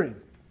daydream.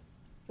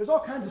 There's all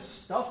kinds of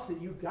stuff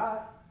that you've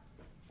got.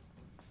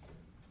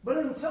 But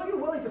until you're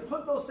willing to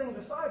put those things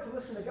aside to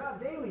listen to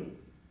God daily,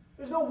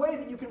 there's no way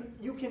that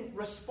you can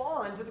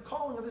respond to the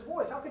calling of His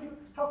voice. How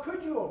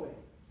could you obey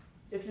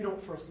if you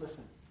don't first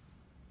listen?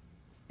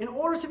 In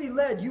order to be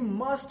led, you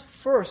must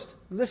first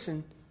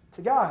listen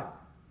to God.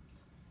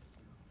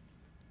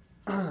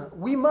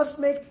 We must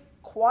make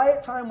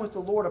quiet time with the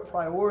Lord a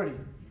priority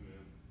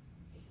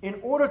in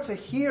order to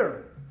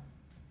hear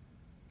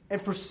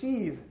and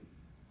perceive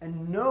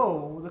and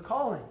know the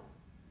calling.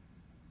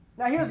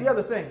 Now here's the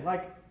other thing.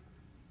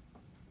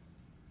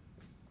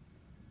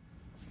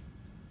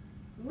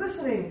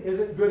 Listening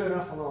isn't good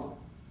enough alone.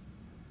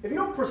 If you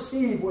don't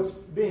perceive what's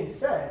being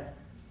said,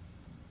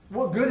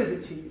 what good is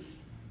it to you?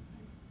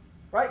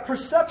 Right?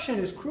 Perception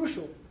is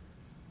crucial.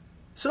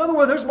 So in other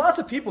words, there's lots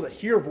of people that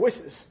hear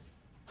voices.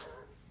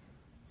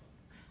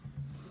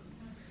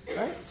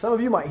 Right? Some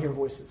of you might hear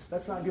voices.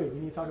 That's not good. We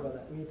need to talk about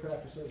that. We need to pray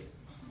after service.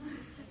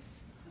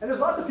 And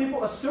there's lots of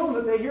people assume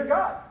that they hear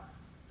God.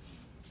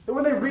 That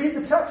when they read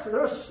the text,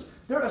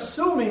 they're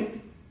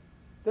assuming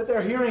that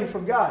they're hearing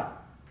from God.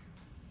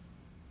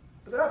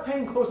 But they're not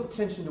paying close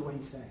attention to what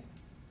He's saying.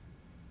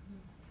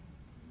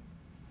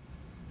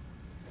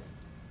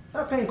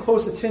 They're not paying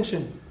close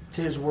attention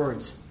to His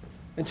words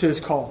and to His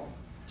call.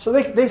 So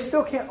they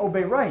still can't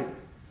obey right.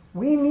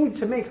 We need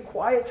to make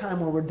quiet time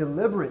where we're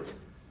deliberate.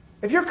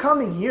 If you're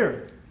coming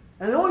here,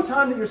 and the only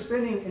time that you're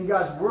spending in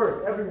God's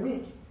Word every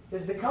week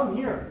is to come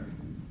here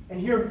and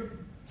hear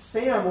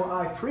Sam or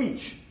I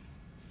preach,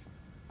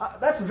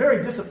 that's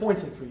very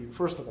disappointing for you,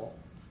 first of all.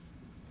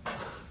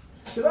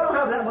 Because I don't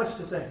have that much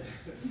to say.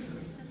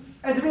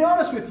 And to be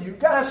honest with you,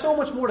 God has so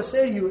much more to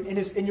say to you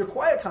in your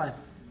quiet time.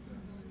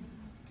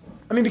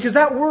 Because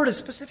that word is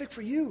specific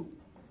for you.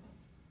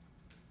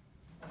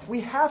 We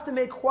have to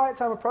make quiet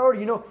time a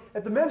priority.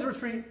 At the men's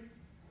retreat,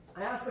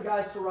 I asked the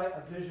guys to write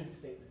a vision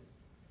statement.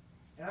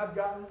 And I've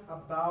gotten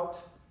about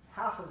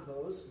half of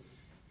those.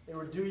 They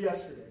were due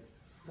yesterday.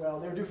 Well,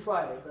 they were due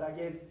Friday, but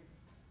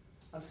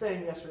I'm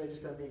saying yesterday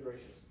just to be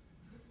gracious.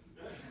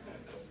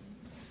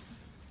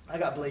 I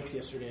got Blake's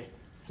yesterday,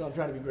 so I'm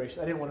trying to be gracious.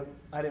 I didn't want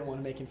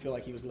to make him feel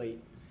like he was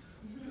late.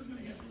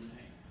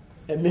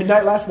 At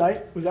midnight last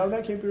night, was that when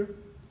that came through?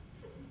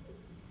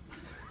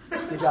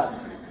 Good job.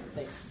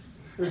 Thanks.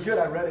 It was good.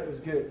 I read it. It was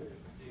good.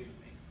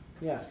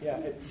 Yeah,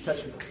 it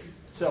touched me.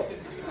 So,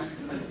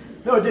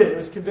 no, it did. It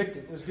was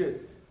convicting. It was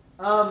good.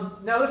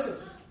 Now listen,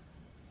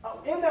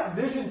 in that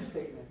vision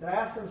statement that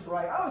I asked them to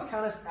write, I always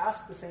kind of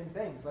ask the same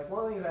things. Like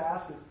one of the things I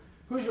ask is,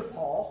 who's your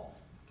Paul?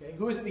 Okay,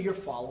 who is it that you're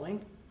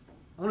following?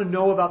 I want to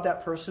know about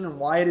that person and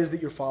why it is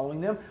that you're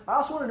following them. I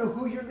also want to know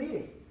who you're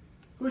leading.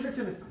 Who's your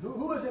Timothy?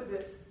 Who is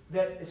it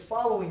that is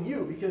following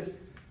you? Because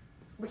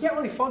we can't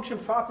really function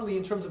properly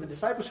in terms of a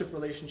discipleship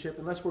relationship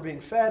unless we're being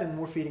fed and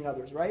we're feeding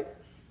others, right?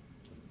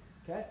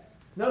 Okay.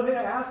 Another thing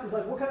I ask is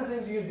what kind of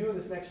things are you going to do in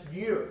this next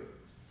year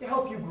to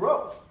help you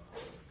grow?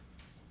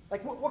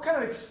 What kind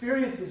of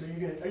experiences are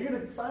you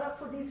going to sign up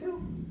for D2?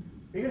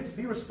 Are you going to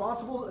be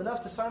responsible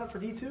enough to sign up for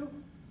D2?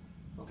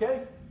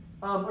 Okay?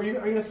 Are you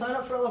going to sign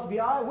up for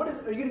LFBI?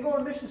 Are you going to go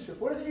on a mission trip?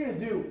 What is it you're going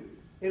to do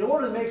in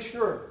order to make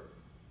sure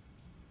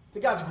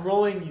that God's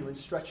growing you and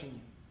stretching you?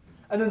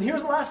 And then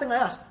here's the last thing I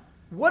ask.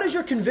 What is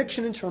your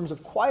conviction in terms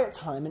of quiet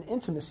time and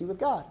intimacy with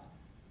God?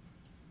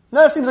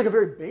 Now that seems like a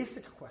very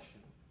basic question,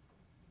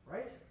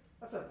 right?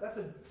 That's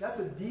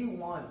a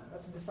D1.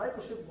 That's a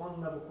discipleship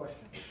 1 level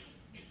question.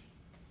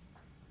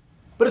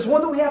 But it's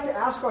one that we have to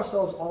ask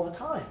ourselves all the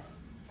time.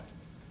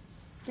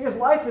 Because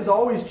life is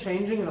always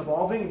changing and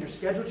evolving, and your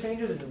schedule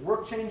changes, and your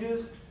work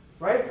changes,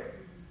 right?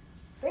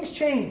 Things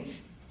change.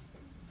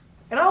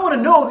 And I want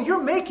to know that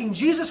you're making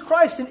Jesus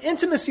Christ and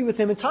intimacy with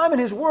Him and time in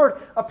His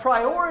Word a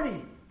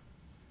priority.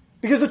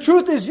 Because the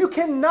truth is, you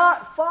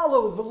cannot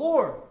follow the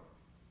Lord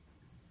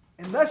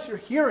unless you're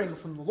hearing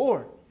from the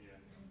Lord.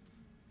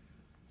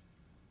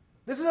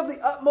 This is of the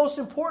utmost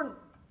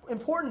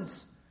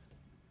importance.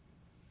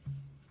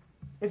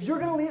 If you're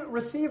going to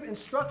receive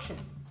instruction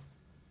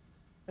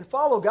and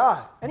follow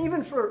God, and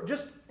even for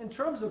just in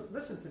terms of,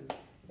 listen to me,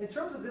 in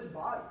terms of this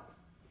body,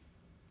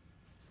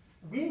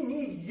 we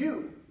need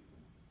you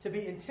to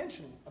be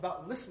intentional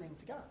about listening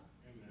to God.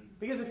 Amen.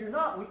 Because if you're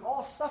not, we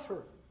all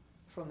suffer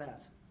from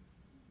that.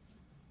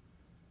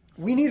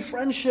 We need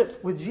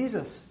friendship with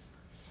Jesus.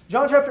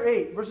 John chapter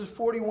 8, verses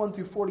 41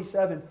 through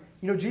 47,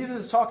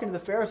 Jesus is talking to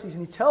the Pharisees,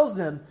 and He tells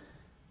them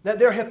that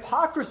their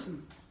hypocrisy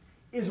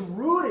is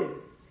rooted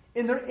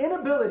in their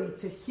inability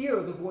to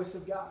hear the voice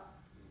of God.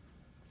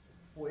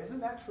 Boy, isn't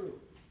that true?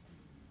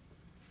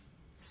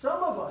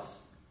 Some of us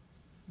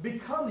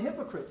become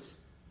hypocrites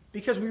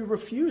because we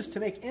refuse to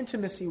make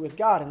intimacy with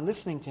God and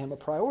listening to Him a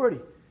priority.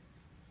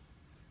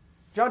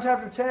 John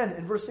chapter 10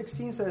 and verse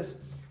 16 says,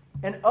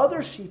 "And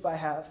other sheep I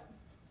have,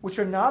 which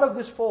are not of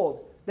this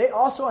fold, they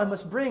also I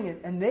must bring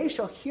in, and they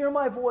shall hear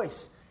my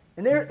voice.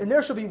 And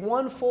there shall be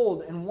one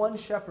fold and one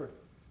shepherd."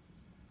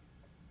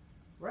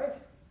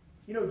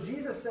 You know,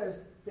 Jesus says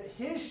that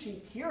his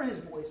sheep hear his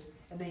voice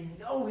and they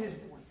know his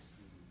voice.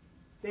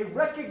 They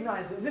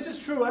recognize it. And this is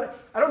true.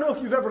 I don't know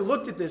if you've ever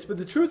looked at this, but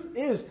the truth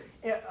is,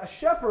 a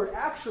shepherd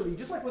actually,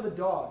 just like with a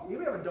dog,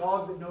 you ever have a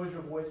dog that knows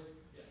your voice?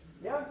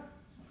 Yeah?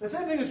 The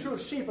same thing is true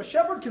of sheep. A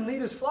shepherd can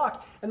lead his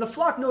flock, and the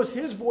flock knows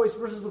his voice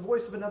versus the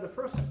voice of another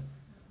person.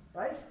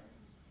 Right?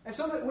 And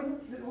so that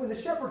when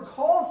the shepherd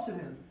calls to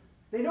them,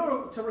 they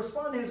know to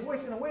respond to his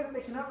voice in a way that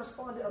they cannot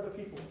respond to other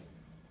people.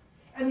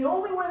 And the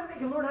only way that they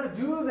can learn how to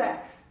do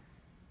that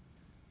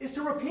is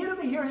to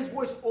repeatedly hear his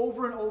voice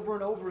over and over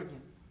and over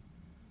again.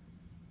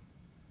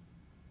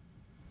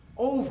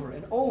 Over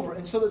and over,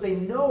 and so that they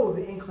know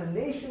the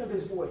inclination of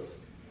his voice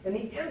and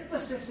the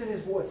emphasis in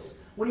his voice.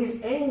 When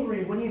he's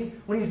angry, when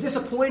he's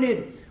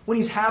disappointed, when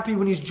he's happy,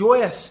 when he's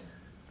joyous.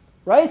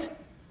 Right?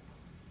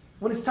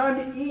 When it's time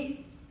to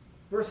eat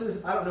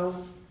versus, I don't know,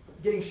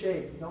 getting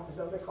shaved. You know, is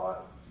that what they call it?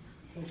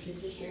 When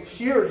sheep get shaved?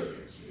 Sheared.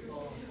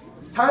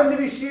 It's time to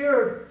be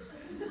sheared.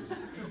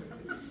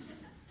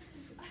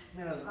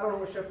 Man, I don't know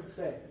what shepherds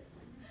say.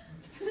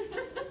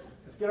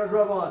 Let's get our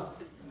grub on.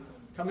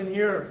 Come in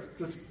here.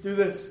 Let's do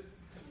this.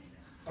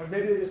 Or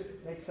maybe they just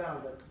make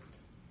sounds.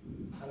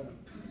 I don't know.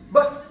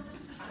 But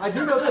I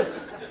do know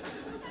this.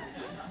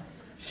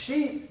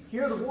 Sheep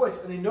hear the voice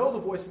and they know the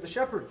voice of the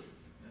shepherd.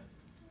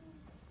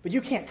 But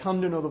you can't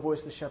come to know the voice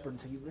of the shepherd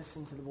until you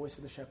listen to the voice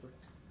of the shepherd.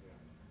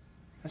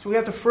 And so we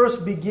have to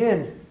first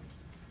begin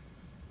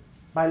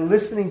by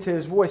listening to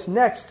his voice.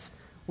 Next,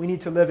 we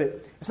need to live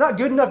it. It's not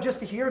good enough just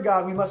to hear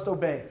God, we must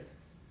obey.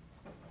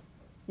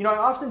 You know, I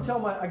often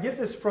tell I get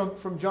this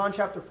from John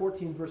chapter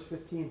 14, verse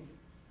 15.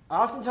 I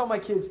often tell my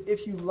kids,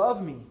 if you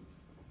love me,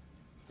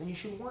 then you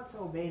should want to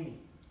obey me.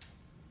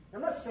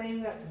 I'm not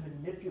saying that to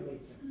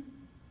manipulate them.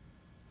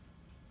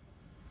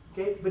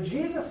 Okay? But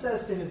Jesus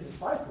says to his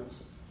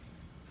disciples,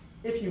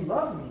 if you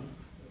love me,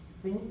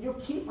 then you'll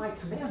keep my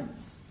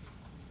commandments.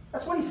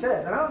 That's what he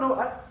says. And I don't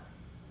know,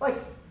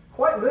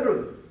 quite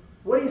literally,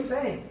 what he's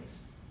saying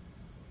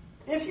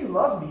is, if you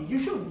love me, you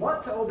should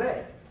want to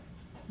obey.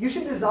 You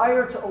should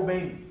desire to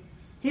obey me.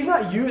 He's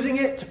not using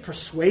it to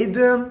persuade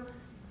them.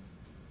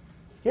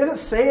 He doesn't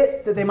say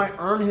it that they might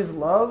earn his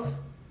love.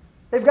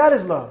 They've got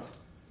his love.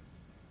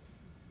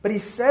 But he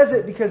says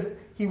it because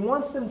he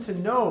wants them to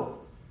know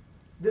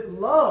that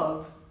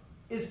love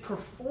is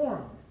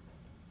performed.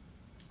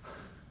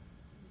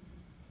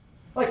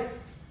 Like,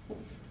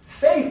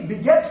 faith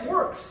begets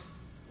works.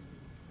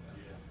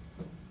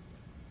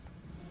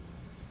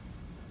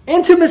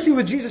 Intimacy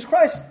with Jesus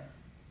Christ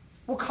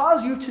will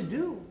cause you to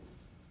do.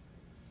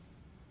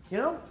 You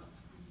know?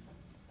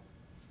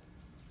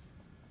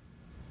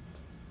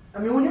 I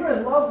mean, when you're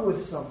in love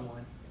with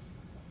someone,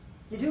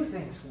 you do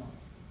things for them.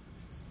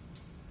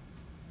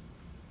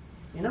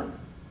 You know?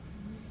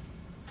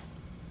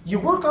 You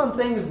work on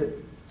things that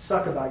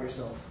suck about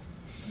yourself.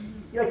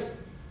 You're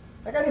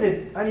like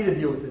I need to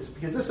deal with this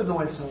because this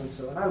annoys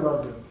so-and-so and I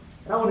love them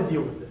and I want to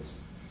deal with this.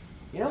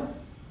 You know?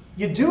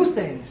 You do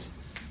things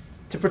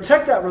to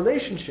protect that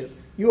relationship.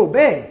 You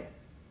obey.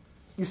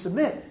 You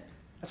submit.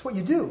 That's what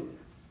you do.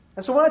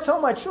 And so when I tell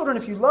my children,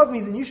 if you love me,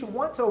 then you should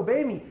want to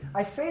obey me.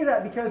 I say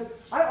that because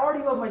I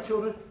already love my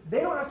children. They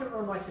don't have to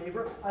earn my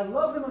favor. I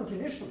love them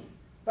unconditionally.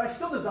 But I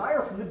still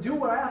desire for them to do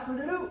what I ask them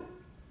to do.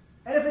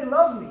 And if they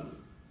love me,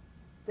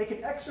 they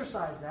can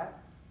exercise that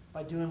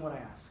by doing what I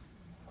ask.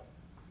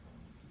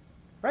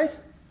 Right?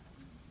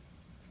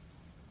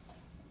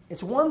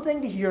 It's one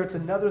thing to hear, it's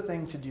another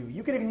thing to do.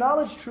 You can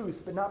acknowledge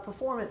truth, but not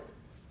perform it.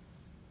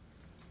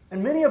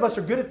 And many of us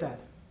are good at that.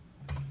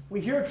 We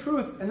hear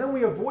truth, and then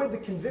we avoid the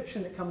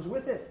conviction that comes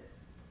with it.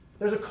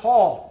 There's a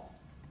call.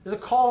 There's a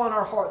call on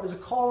our heart. There's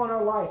a call on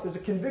our life. There's a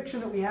conviction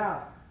that we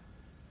have.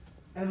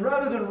 And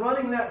rather than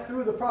running that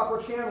through the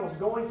proper channels,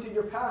 going to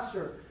your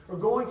pastor or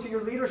going to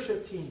your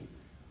leadership team,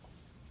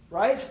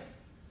 right?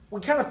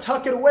 We kind of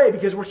tuck it away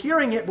because we're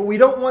hearing it, but we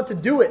don't want to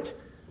do it.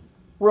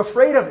 We're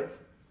afraid of it.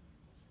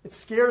 It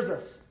scares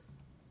us.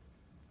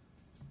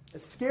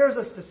 It scares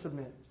us to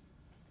submit.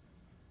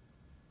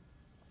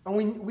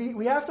 And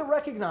we have to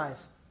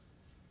recognize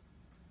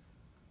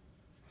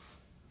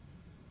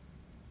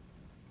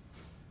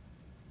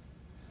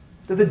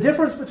that the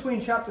difference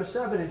between chapter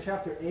 7 and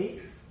chapter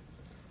 8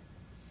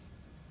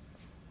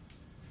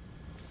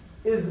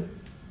 is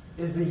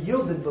the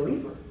yielded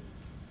believer.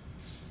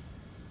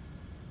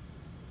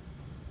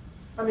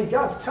 I mean,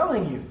 God's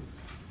telling you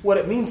what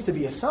it means to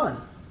be a son.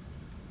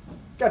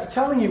 God's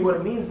telling you what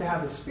it means to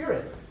have the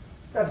Spirit.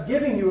 God's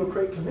giving you a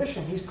great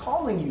commission. He's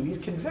calling you. He's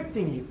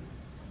convicting you.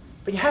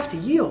 But you have to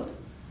yield.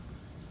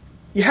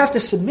 You have to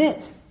submit.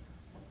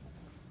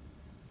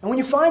 And when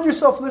you find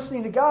yourself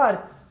listening to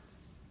God,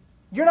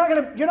 you're not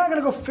going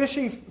to go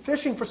fishing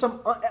for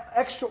some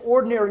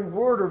extraordinary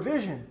word or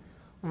vision.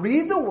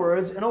 Read the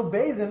words and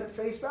obey them at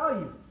face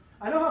value.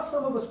 I know how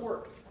some of us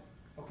work.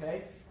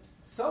 Okay?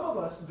 Some of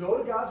us go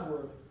to God's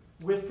word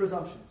with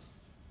presumptions.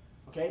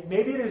 Okay?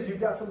 Maybe it is you've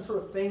got some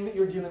sort of thing that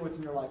you're dealing with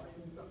in your life.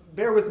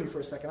 Bear with me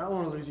for a second. I don't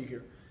want to lose you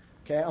here.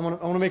 Okay? I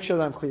want to make sure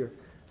that I'm clear.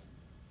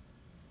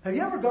 Have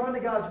you ever gone to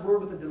God's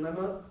word with a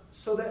dilemma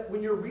so that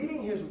when you're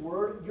reading his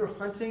word, you're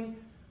hunting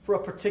for a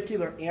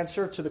particular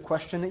answer to the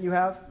question that you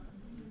have.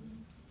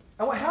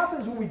 And what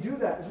happens when we do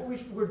that is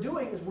what we're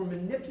doing is we're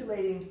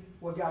manipulating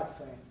what God's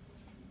saying.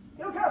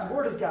 You know, God's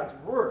word is God's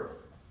word.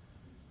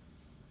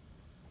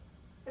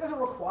 It doesn't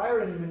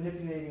require any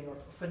manipulating or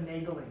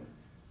finagling.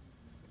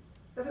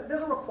 It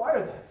doesn't require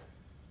that.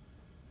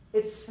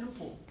 It's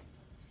simple.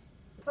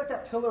 It's like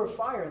that pillar of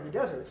fire in the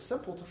desert. It's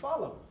simple to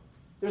follow.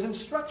 There's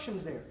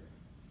instructions there.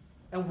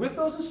 And with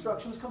those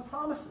instructions come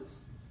promises.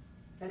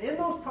 And in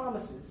those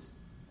promises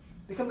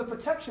become the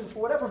protection for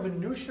whatever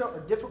minutia or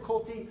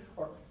difficulty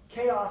or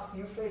chaos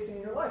you're facing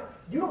in your life.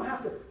 You don't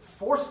have to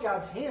force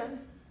God's hand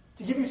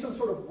to give you some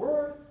sort of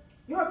word.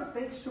 You don't have to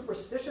think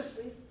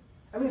superstitiously.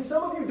 I mean,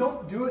 some of you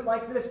don't do it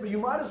like this, but you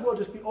might as well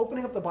just be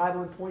opening up the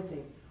Bible and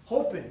pointing,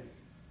 hoping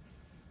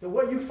that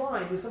what you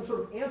find is some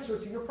sort of answer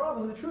to your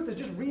problem. And the truth is,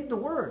 just read the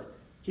word.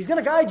 He's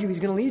going to guide you. He's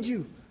going to lead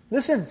you.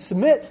 Listen,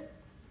 submit.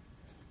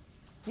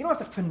 You don't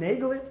have to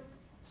finagle it.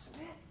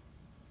 Submit.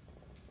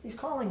 He's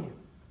calling you.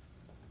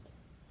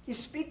 He's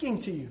speaking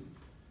to you.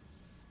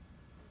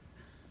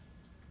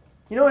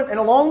 You know, and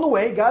along the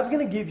way, God's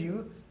going to give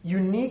you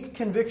unique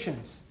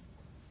convictions.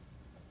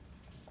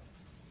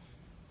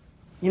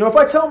 You know, if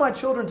I tell my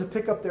children to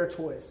pick up their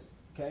toys,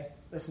 okay,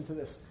 listen to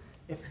this.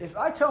 If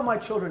I tell my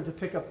children to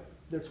pick up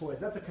their toys,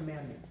 that's a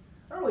commandment.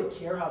 I don't really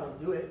care how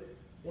they do it.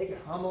 They can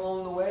hum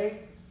along the way,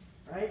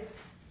 right?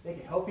 They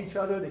can help each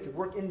other. They can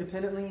work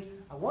independently.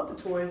 I want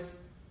the toys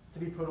to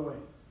be put away.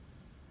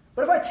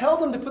 But if I tell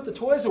them to put the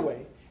toys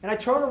away, and I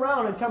turn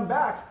around and come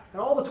back,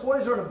 and all the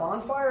toys are in a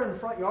bonfire in the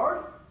front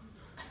yard,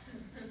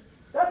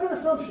 that's an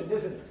assumption,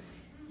 isn't it?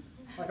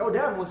 Like, oh,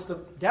 Dad wants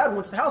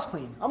the house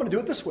clean. I'm going to do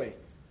it this way.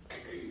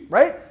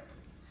 Right?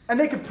 And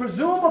they could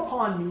presume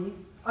upon me,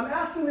 I'm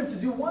asking them to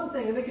do one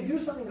thing, and they could do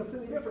something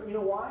completely different. You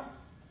know why?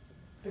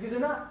 Because they're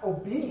not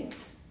obedient.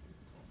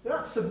 They're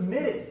not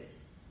submitted.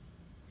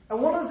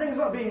 And one of the things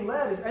about being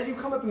led is as you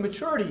come up in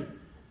maturity,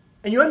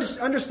 and you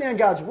understand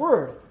God's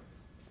word,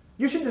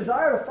 you should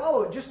desire to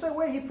follow it just the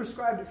way he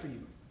prescribed it for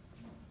you.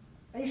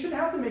 And you shouldn't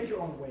have to make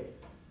your own way.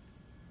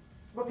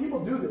 But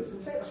people do this.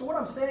 So what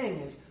I'm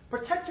saying is,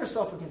 protect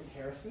yourself against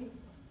heresy.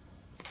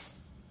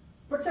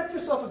 Protect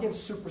yourself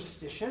against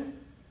superstition.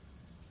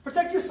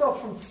 Protect yourself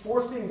from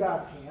forcing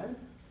God's hand.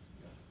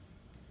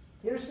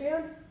 You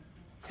understand?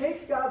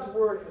 Take God's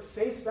word at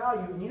face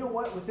value, and you know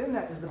what? Within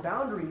that is the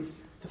boundaries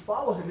to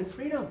follow him in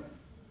freedom,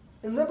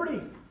 in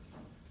liberty,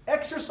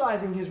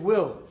 exercising his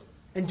will,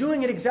 and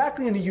doing it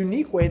exactly in the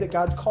unique way that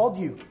God's called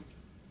you.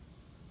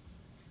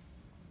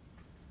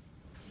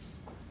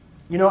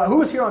 You know, who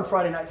was here on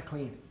Friday night to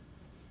clean?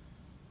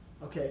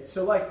 Okay,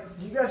 so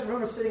do you guys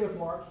remember sitting with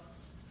Mark?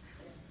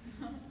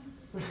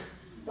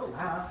 Don't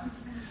laugh.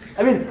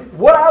 I mean,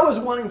 what I was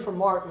wanting from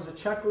Mark was a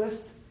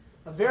checklist,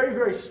 a very,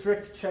 very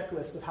strict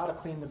checklist of how to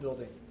clean the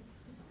building.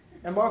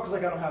 And Mark was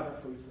like, I don't have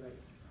that for you tonight.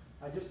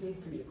 I just need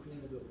for you to clean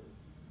the building.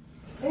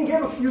 And he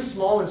gave a few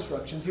small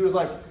instructions. He was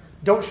like,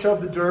 don't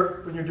shove the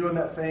dirt when you're doing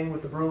that thing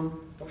with the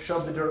broom. Don't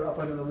shove the dirt up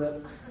under the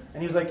lip.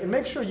 And he was like, and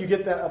make sure you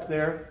get that up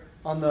there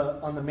on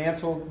the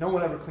mantle. No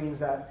one ever cleans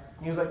that.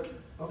 And he was like,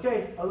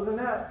 okay, other than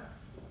that,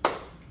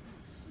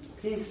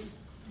 peace.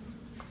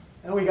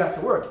 And we got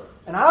to work.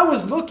 And I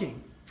was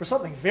looking for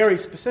something very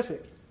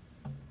specific.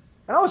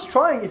 And I was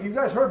trying, if you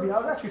guys heard me, I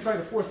was actually trying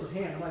to force his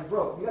hand. I'm like,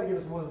 bro, you got to give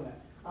us more than that.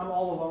 I'm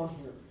all alone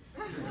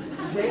here.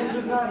 James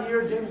is not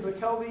here. James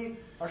McKelvey,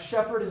 our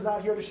shepherd, is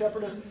not here to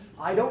shepherd us.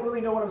 I don't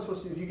really know what I'm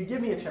supposed to do. If you could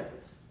give me a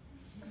checklist.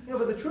 You know,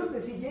 but the truth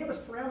is he gave us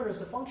parameters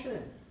to function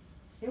in.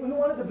 He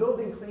wanted the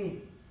building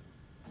clean.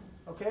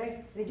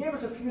 Okay? And he gave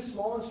us a few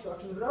small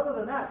instructions, but other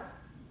than that,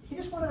 he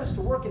just wanted us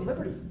to work in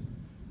liberty.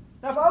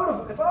 Now, if I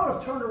would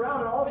have turned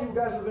around and all of you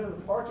guys would have been in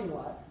the parking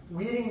lot,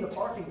 weeding the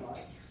parking lot.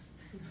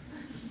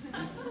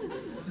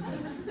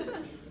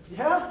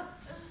 Yeah?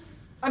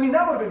 I mean,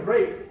 that would have been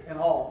great and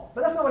all,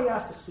 but that's not what he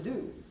asked us to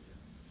do.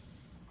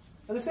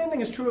 And the same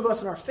thing is true of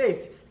us in our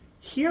faith.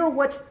 Hear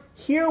what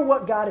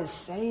God is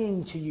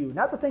saying to you,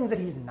 not the things that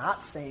he's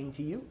not saying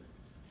to you.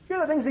 Hear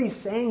the things that he's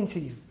saying to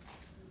you.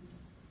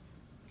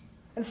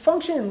 And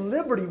function in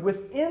liberty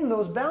within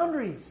those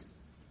boundaries.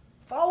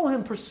 Follow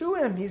him, pursue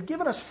him. He's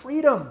given us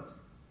freedom.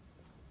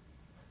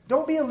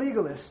 Don't be a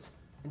legalist,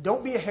 and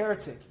don't be a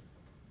heretic.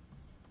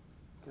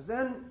 Because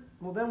then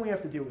we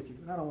have to deal with you.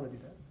 And I don't want to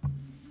do that.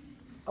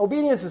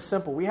 Obedience is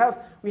simple. We have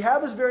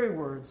his very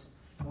words,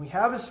 and we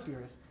have his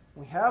spirit,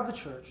 and we have the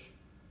church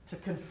to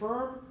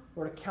confirm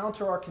or to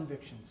counter our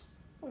convictions.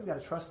 We've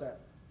got to trust that.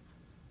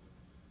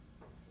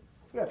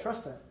 We've got to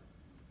trust that.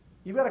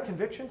 You've got a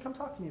conviction? Come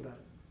talk to me about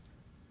it.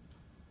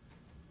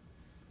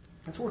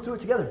 Let's work through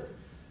it together.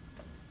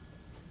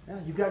 Yeah,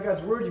 you've got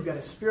God's word, you've got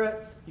his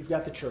spirit, you've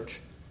got the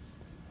church.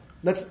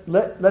 Let's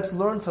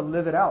learn to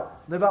live it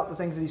out. Live out the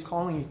things that he's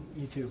calling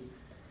you to.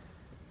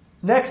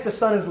 Next, the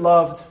Son is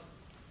loved.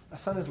 A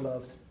son is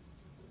loved.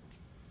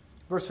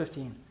 Verse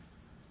 15.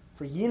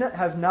 For ye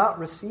have not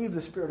received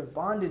the spirit of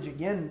bondage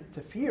again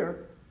to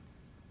fear,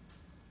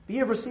 but ye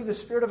have received the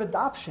spirit of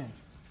adoption,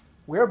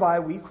 whereby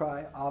we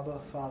cry, Abba,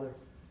 Father.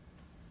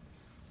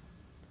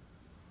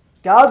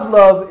 God's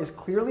love is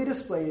clearly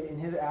displayed in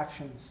his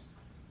actions.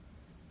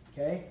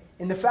 Okay?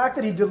 In the fact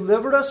that he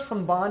delivered us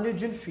from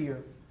bondage and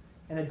fear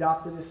and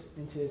adopted us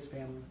into his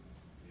family.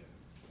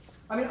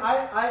 I mean,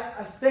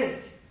 I think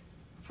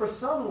for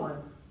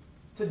someone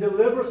to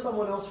deliver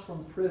someone else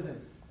from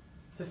prison,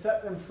 to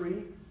set them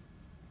free,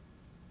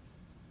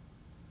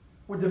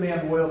 would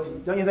demand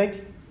loyalty, don't you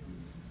think?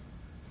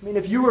 I mean,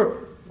 if you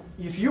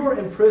were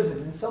in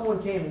prison and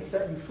someone came and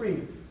set you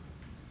free,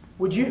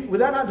 would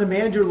that not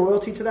demand your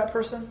loyalty to that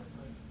person?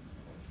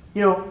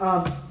 You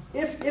know,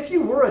 if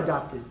you were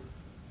adopted,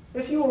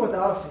 if you were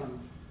without a family,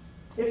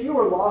 if you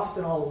were lost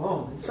and all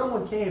alone, and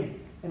someone came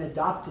and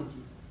adopted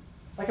you,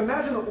 like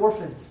imagine the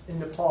orphans in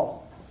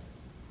Nepal,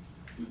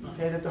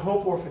 okay, that the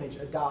Hope Orphanage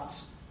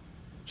adopts.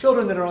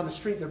 Children that are on the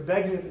street, they're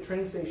begging at the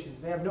train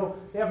stations. They have no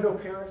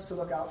parents to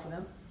look out for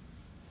them.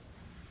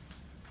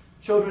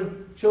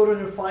 Children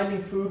are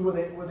finding food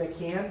where they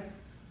can,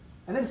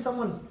 and then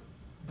someone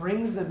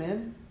brings them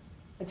in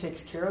and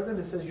takes care of them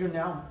and says, "You're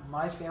now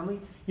my family."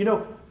 You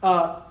know,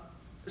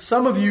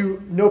 some of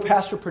you know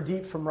Pastor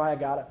Pradeep from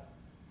Rayagada,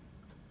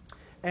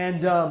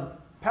 and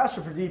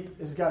Pastor Pradeep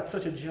has got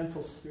such a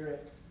gentle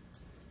spirit.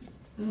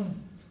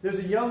 There's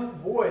a young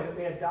boy that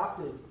they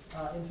adopted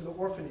into the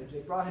orphanage. They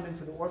brought him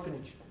into the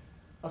orphanage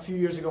a few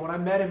years ago. When I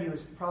met him, he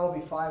was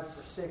probably 5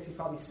 or 6. He's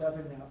probably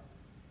 7 now.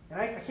 And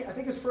I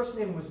think his first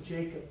name was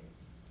Jacob.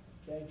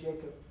 Okay,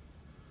 Jacob.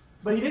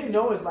 But he didn't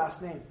know his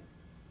last name.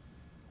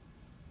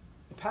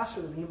 And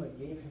Pastor Lima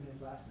gave him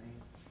his last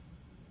name.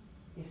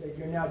 He said,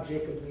 "You're now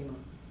Jacob Lima."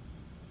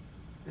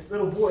 This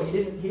little boy,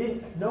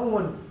 no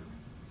one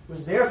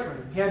was there for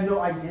him. He had no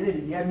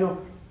identity. He had no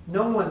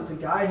one to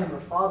guide him or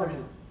father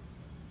him.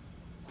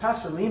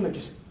 Pastor Lima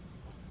just,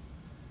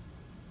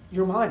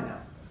 "You're mine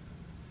now."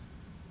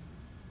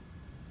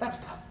 That's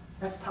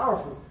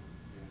powerful.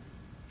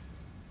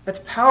 That's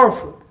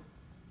powerful.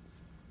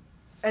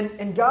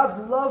 And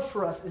God's love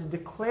for us is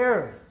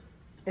declared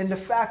in the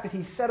fact that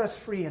he set us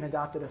free and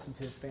adopted us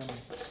into his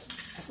family.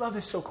 His love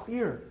is so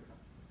clear.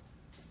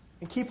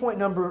 And key point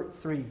number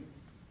 3.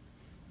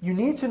 You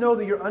need to know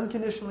that you're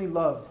unconditionally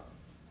loved.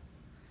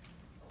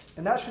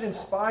 And that should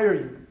inspire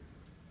you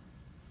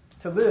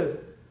to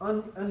live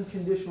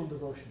unconditional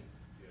devotion.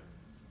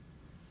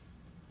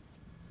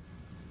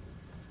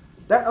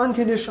 That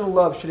unconditional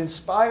love should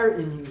inspire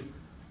in you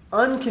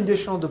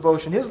unconditional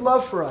devotion. His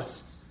love for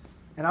us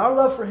and our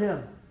love for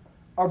him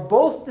are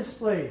both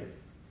displayed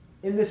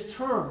in this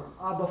term,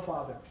 Abba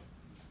Father.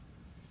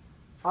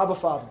 Abba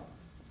Father.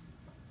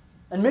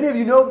 And many of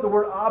you know that the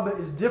word Abba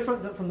is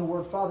different from the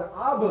word Father.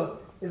 Abba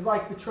is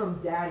like the term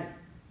daddy.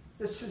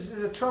 This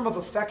is a term of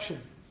affection.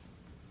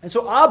 And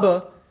so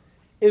Abba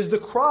is the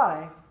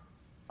cry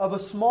of a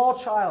small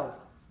child.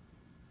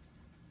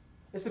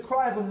 It's the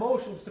cry of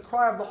emotion. It's the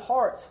cry of the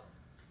heart.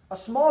 A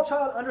small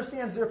child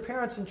understands their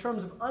parents in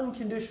terms of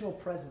unconditional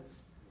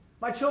presence.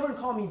 My children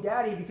call me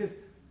daddy because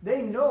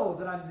they know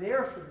that I'm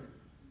there for them.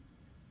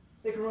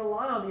 They can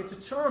rely on me. It's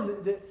a term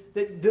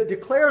that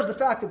declares the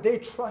fact that they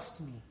trust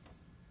me.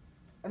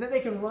 And that they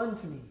can run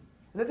to me.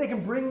 And that they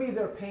can bring me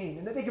their pain.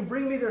 And that they can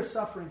bring me their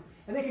suffering.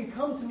 And they can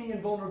come to me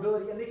in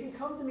vulnerability. And they can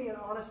come to me in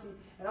honesty.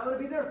 And I'm going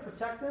to be there to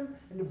protect them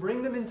and to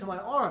bring them into my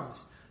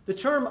arms. The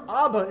term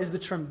Abba is the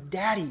term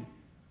daddy.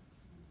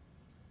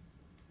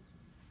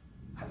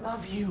 I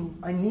love you.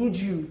 I need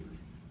you.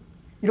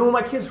 You know, when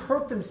my kids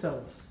hurt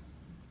themselves.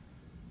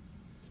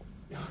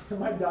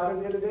 My daughter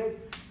the other day.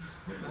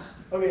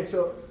 Okay,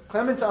 so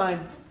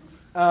Clementine,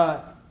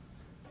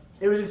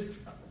 it was just,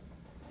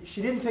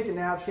 she didn't take a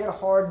nap. She had a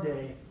hard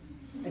day.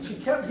 And she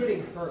kept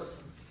getting hurt.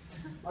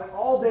 Like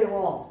all day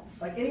long.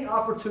 Like any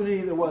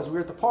opportunity there was. We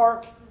were at the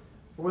park,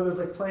 or whether it was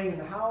like playing in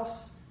the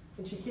house.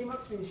 And she came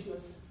up to me and she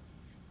goes,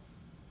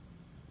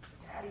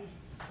 "Daddy,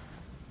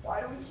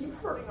 why do we keep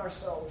hurting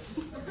ourselves?"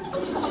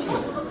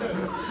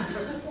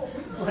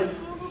 Like,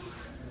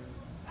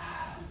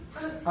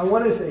 I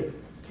wanted to say,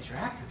 "Because you're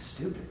acting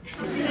stupid."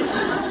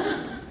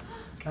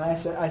 And I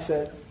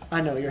said,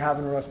 "I know, you're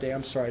having a rough day.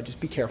 I'm sorry. Just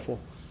be careful."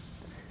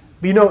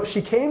 But you know,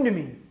 she came to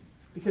me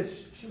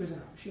because she was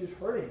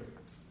hurting.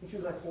 And she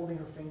was like holding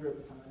her finger at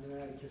the time. And then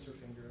I had to kiss her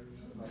finger.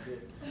 And I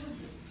did.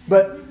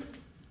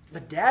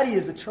 But daddy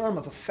is a term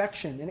of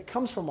affection. And it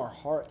comes from our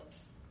heart.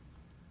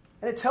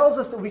 And it tells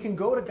us that we can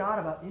go to God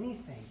about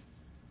anything.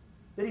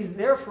 That he's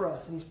there for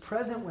us and he's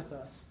present with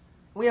us.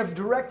 And we have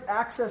direct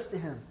access to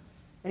him.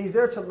 And he's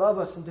there to love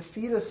us and to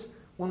feed us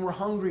when we're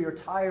hungry or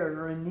tired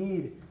or in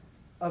need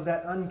of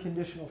that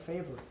unconditional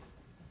favor.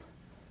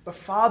 But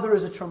Father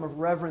is a term of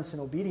reverence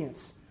and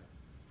obedience.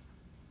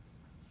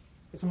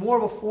 It's more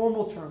of a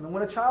formal term. And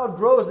when a child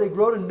grows, they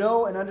grow to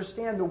know and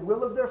understand the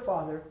will of their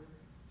Father.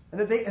 And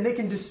they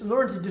can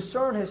learn to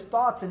discern his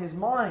thoughts and his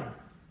mind.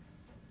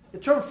 The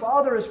term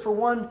Father is for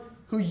one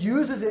who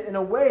uses it in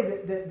a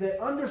way that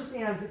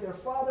understands that their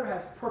Father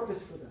has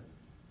purpose for them.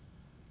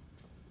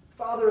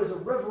 Father is a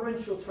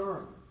reverential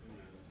term.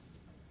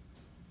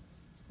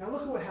 Now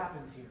look at what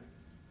happens here.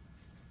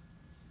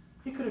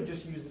 He could have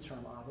just used the term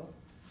Abba.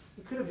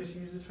 He could have just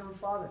used the term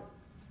Father.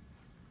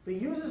 But he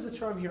uses the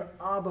term here,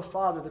 Abba,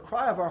 Father. The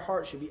cry of our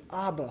heart should be,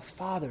 Abba,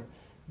 Father,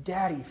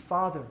 Daddy,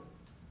 Father.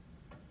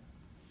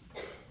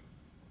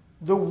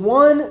 The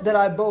one that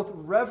I both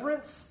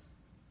reverence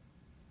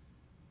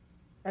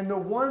and the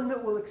one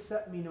that will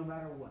accept me no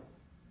matter what.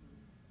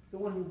 The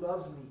one who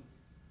loves me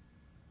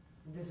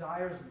and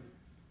desires me,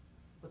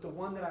 but the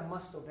one that I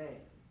must obey.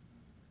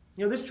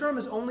 You know, this term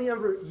is only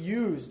ever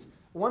used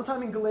one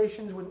time in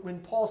Galatians when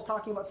Paul's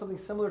talking about something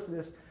similar to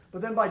this,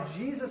 but then by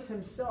Jesus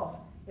himself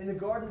in the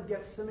Garden of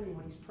Gethsemane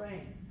when he's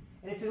praying.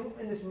 And it's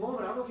in this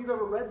moment, I don't know if you've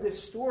ever read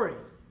this story,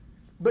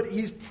 but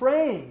he's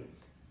praying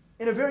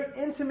in a very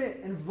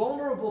intimate and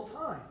vulnerable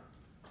time.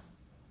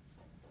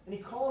 And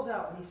he calls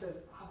out and he says,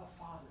 Abba,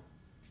 Father.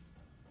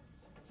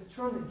 It's a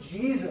term that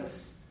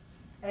Jesus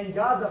and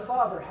God the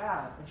Father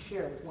have and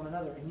share with one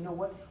another. And you know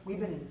what? We've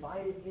been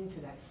invited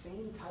into that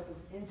same type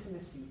of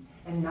intimacy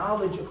and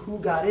knowledge of who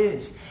God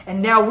is.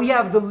 And now we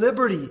have the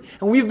liberty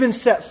and we've been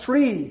set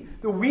free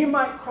that we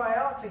might cry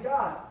out to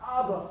God,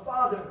 Abba,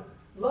 Father,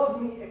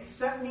 love me,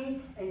 accept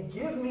me, and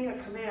give me a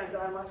command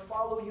that I might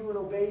follow you and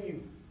obey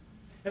you.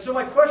 And so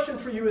my question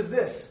for you is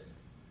this.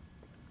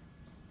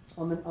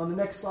 On the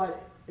next slide,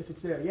 if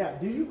it's there. Yeah,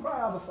 do you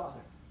cry, Abba, Father?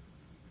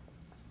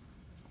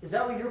 Is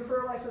that what your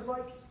prayer life is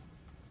like?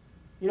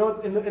 You know,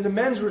 in the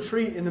men's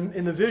retreat,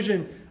 in the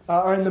vision,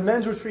 or in the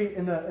men's retreat,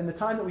 in the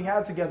time that we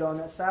had together on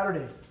that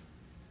Saturday,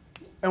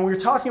 and we were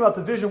talking about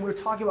the vision, we were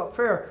talking about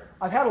prayer.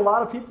 I've had a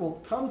lot of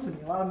people come to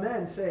me, a lot of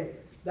men say,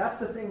 that's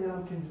the thing that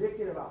I'm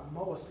convicted about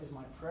most is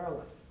my prayer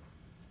life.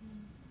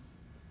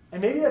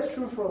 And maybe that's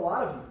true for a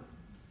lot of you.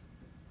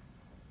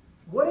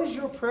 What is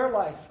your prayer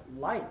life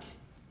like?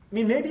 I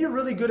mean, maybe you're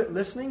really good at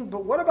listening,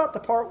 but what about the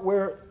part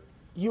where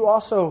you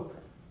also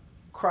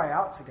cry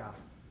out to God?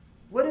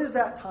 What is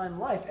that time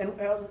like? And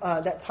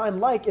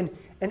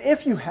and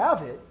if you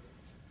have it,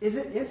 is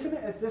it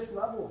intimate at this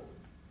level?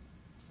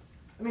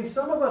 I mean,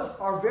 some of us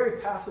are very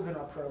passive in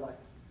our prayer life.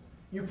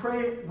 You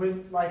pray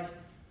when,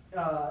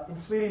 in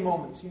fleeting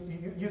moments.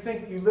 You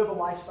think that you live a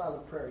lifestyle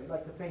of prayer. You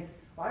like to think,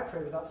 well, I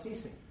pray without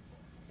ceasing.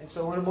 And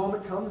so when a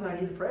moment comes and I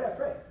need to pray, I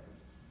pray.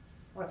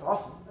 Well, that's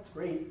awesome. That's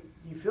great.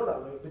 You feel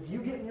that way. But do you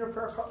get in your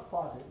prayer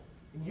closet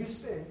and you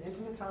spend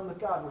intimate time with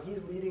God where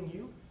He's leading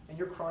you and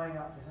you're crying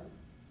out to Him?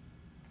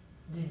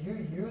 Do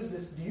you use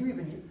this? Do you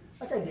even use,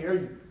 like I dare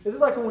you? This is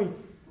like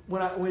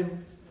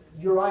when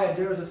Uriah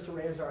dares us to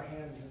raise our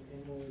hands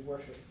when we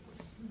worship.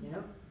 You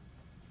know?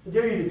 I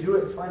dare you to do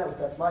it and find out what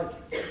that's like.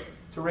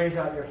 To raise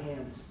out your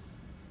hands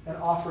and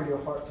offer your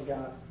heart to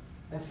God.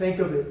 And think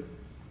of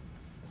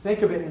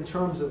it in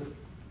terms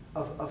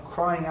of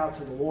crying out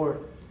to the Lord.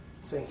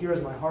 Saying,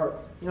 here's my heart.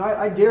 You know,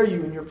 I dare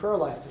you in your prayer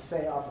life to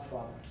say, Abba,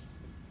 Father.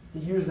 To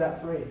use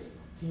that phrase.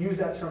 To use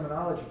that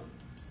terminology.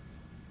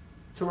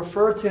 To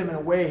refer to Him in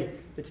a way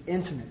that's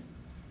intimate.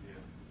 Yeah.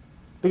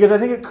 Because I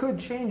think it could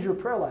change your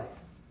prayer life.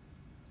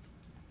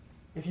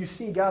 If you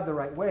see God the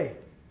right way.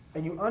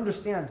 And you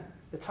understand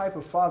the type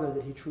of Father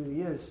that He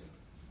truly is.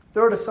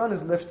 Third, a son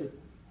is lifted.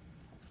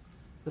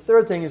 The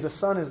third thing is a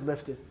son is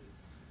lifted.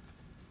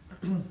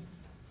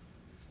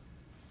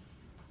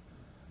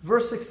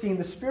 Verse 16,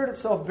 the Spirit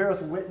itself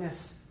beareth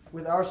witness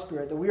with our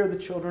spirit that we are the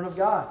children of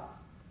God.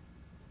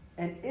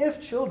 And if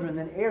children,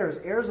 then heirs,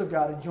 heirs of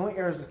God, and joint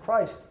heirs with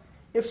Christ,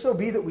 if so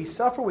be that we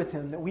suffer with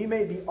Him, that we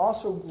may be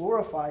also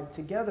glorified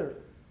together.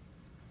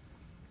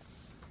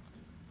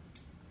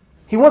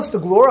 He wants to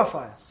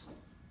glorify us.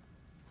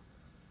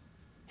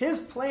 His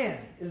plan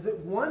is that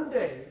one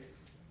day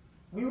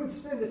we would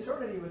spend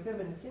eternity with Him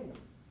in His kingdom.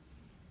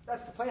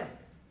 That's the plan.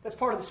 That's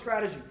part of the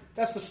strategy.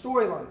 That's the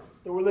storyline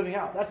that we're living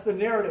out. That's the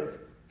narrative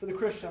for the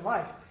Christian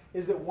life,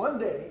 is that one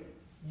day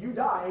you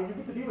die and you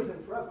get to be with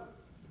Him forever.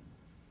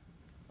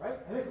 Right?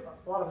 I think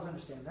a lot of us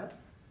understand that.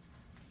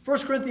 1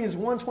 Corinthians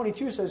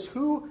 1:22 says,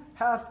 who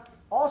hath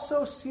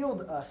also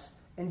sealed us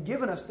and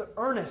given us the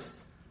earnest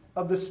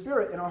of the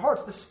Spirit in our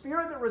hearts. The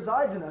Spirit that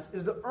resides in us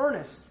is the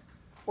earnest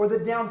or the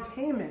down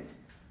payment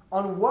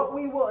on what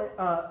we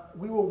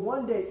will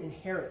one day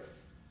inherit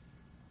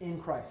in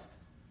Christ.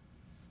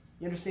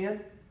 You understand?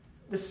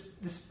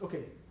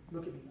 Okay,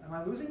 look at me. Am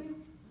I losing you?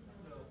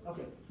 No.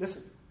 Okay,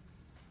 listen.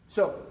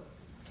 So,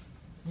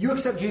 you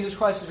accept Jesus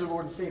Christ as your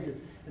Lord and Savior,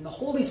 and the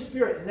Holy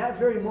Spirit in that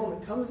very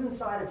moment comes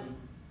inside of you,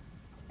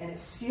 and it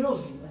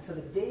seals you until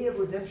the day of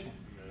redemption.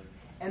 Amen.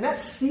 And that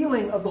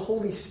sealing of the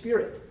Holy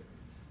Spirit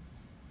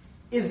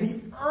is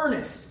the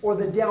earnest or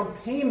the down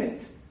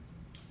payment.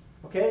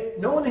 Okay?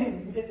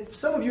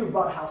 Some of you have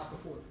bought a house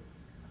before.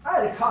 I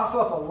had to cough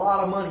up a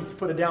lot of money to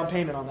put a down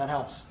payment on that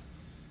house.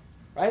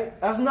 Right?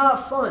 That's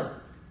not fun.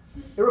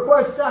 It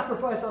required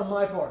sacrifice on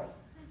my part.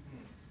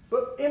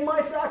 But in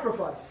my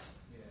sacrifice,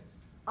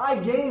 I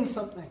gained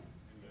something.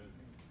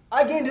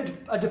 I gained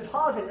a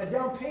deposit, a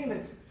down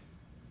payment,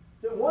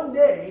 that one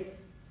day,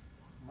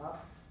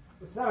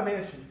 it's not a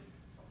mansion,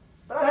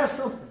 but I'd have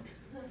something.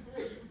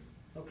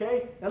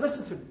 Okay? Now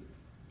listen to me.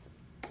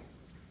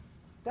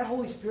 That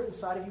Holy Spirit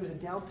inside of you is a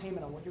down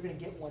payment on what you're going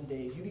to get one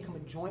day as you become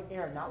a joint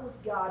heir, not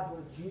with God, but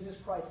with Jesus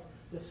Christ,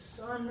 the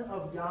Son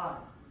of God.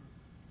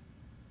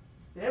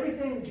 And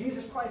everything that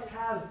Jesus Christ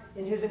has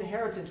in his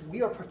inheritance,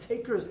 we are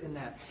partakers in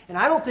that. And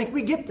I don't think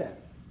we get that.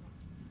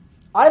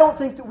 I don't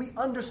think that we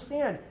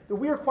understand that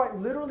we are quite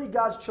literally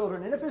God's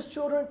children. And if his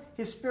children,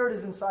 his Spirit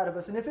is inside of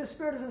us. And if his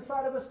Spirit is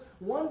inside of us,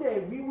 one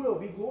day we will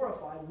be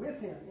glorified with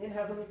him in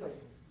heavenly places.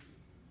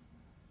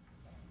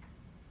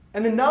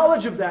 And the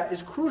knowledge of that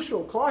is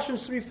crucial.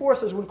 Colossians 3:4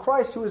 says, when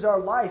Christ, who is our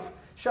life,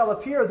 shall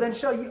appear, then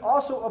shall ye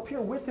also appear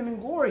with him in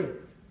glory.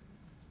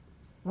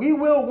 We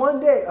will one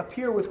day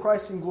appear with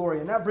Christ in glory.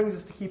 And that brings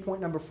us to key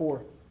point number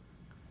 4.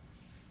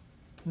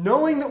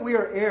 Knowing that we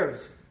are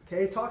heirs.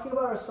 Okay, talking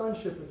about our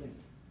sonship again.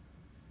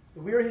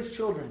 That we are his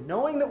children.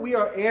 Knowing that we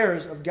are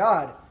heirs of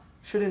God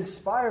should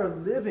inspire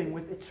living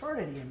with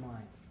eternity in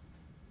mind.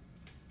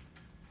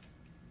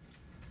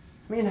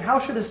 I mean, how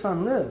should his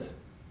son live?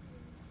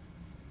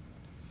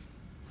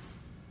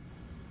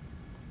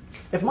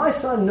 If my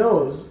son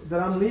knows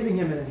that I'm leaving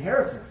him an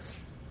inheritance,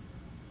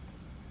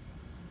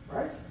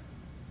 right?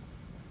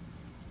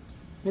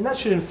 I mean, that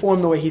should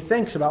inform the way he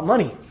thinks about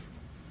money,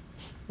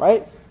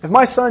 right? If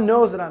my son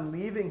knows that I'm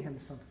leaving him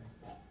something,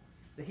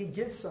 that he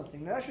gets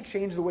something, that should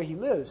change the way he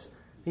lives,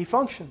 he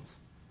functions.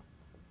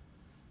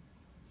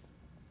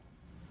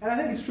 And I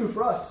think it's true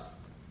for us.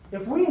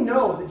 If we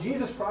know that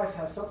Jesus Christ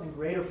has something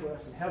greater for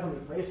us in heavenly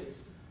places,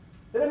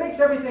 then it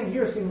makes everything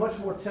here seem much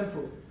more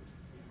temporal.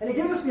 And it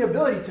gives us the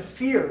ability to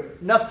fear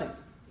nothing.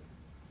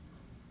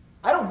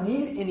 I don't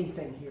need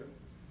anything here.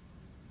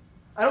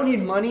 I don't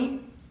need money.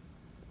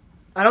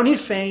 I don't need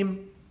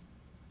fame.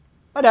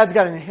 My dad's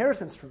got an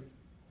inheritance for me.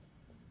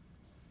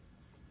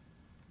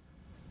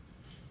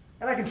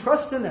 And I can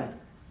trust in that.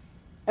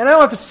 And I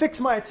don't have to fix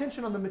my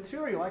attention on the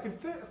material. I can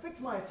fix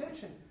my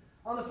attention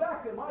on the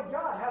fact that my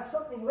God has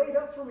something laid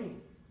up for me.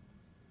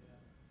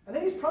 And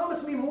then he's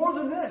promised me more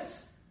than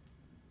this.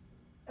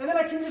 And then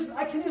I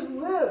can just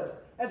live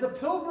as a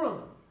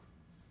pilgrim,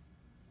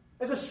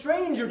 as a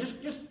stranger,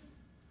 just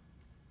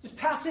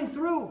passing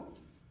through.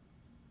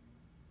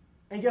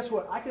 And guess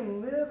what? I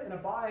can live and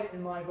abide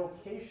in my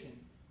vocation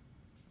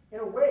in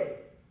a way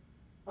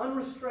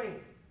unrestrained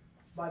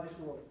by this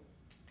world.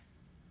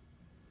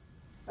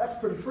 That's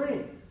pretty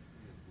freeing.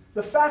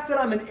 The fact that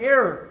I'm an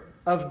heir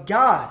of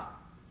God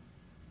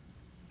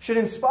should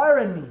inspire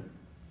in me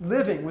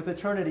living with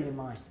eternity in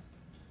mind.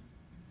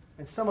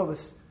 And some of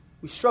us,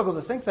 we struggle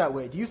to think that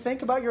way. Do you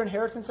think about your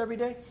inheritance every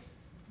day?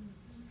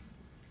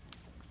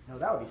 No,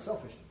 that would be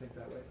selfish to think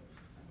that way.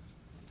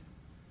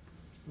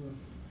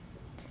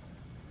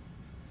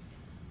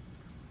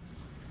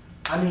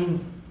 I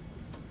mean,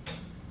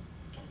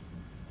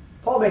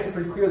 Paul makes it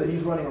pretty clear that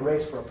he's running a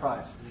race for a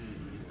prize.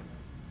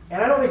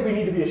 And I don't think we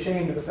need to be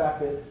ashamed of the fact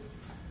that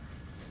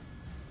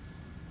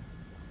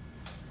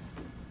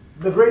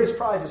the greatest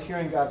prize is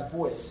hearing God's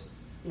voice.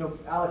 You know,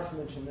 Alex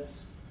mentioned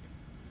this.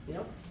 You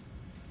know?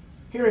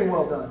 Hearing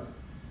well done.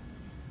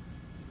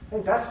 I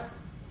think that's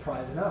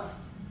prize enough.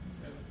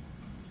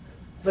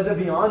 But then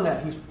beyond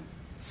that, he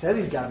says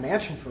he's got a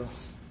mansion for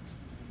us.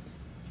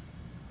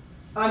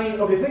 I mean,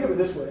 okay, think of it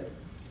this way.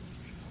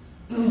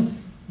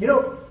 You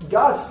know,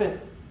 God spent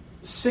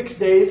 6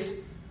 days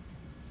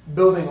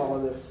building all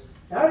of this.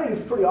 And I think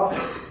it's pretty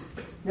awesome.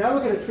 Now I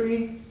look at a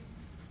tree,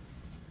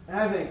 and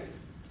I think,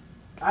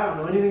 I don't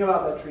know anything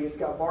about that tree. It's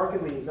got bark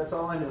and leaves. That's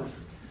all I know.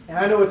 And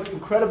I know it's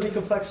incredibly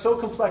complex, so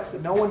complex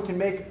that no one can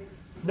make,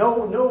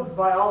 no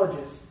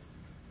biologist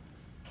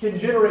can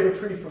generate a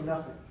tree from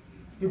nothing.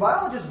 Do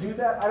biologists do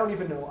that? I don't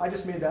even know. I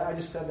just made that. I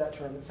just said that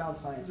term. It sounds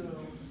sciencey.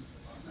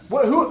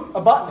 Who? A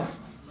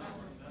botanist?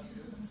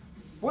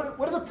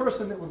 What is a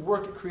person that would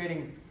work at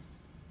creating?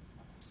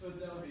 That would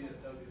be a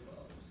biologist.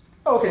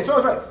 Oh, okay, so I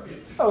was right.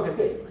 Oh, okay,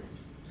 good.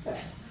 Yeah.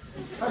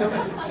 I know.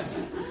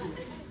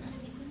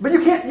 But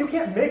you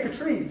can't make a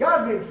tree.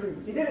 God made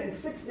trees. He did it in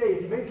 6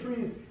 days. He made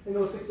trees in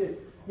those 6 days.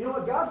 You know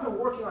what? God's been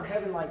working on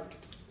heaven like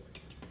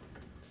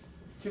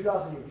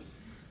 2,000 years.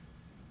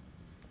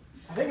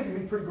 I think it's going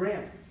to be pretty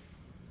grand.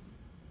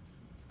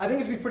 I think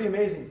it's going to be pretty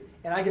amazing.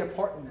 And I get a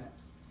part in that.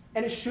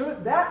 And it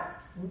should, that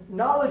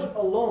knowledge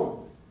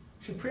alone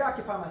should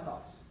preoccupy my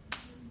thoughts.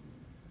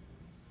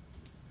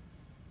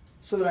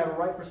 So that I have a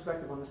right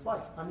perspective on this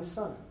life. I'm his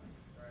son.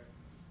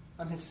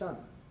 I'm his son.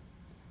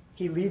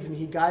 He leads me.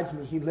 He guides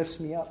me. He lifts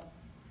me up.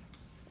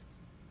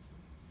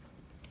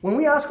 When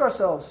we ask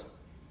ourselves,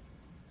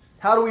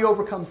 how do we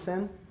overcome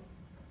sin?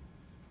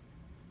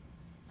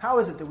 How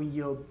is it that we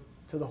yield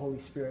to the Holy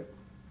Spirit?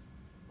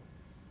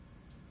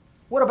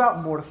 What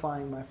about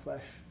mortifying my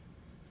flesh?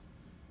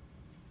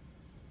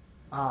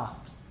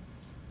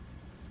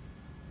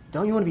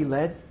 Don't you want to be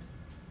led?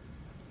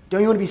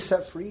 Don't you want to be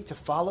set free to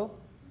follow?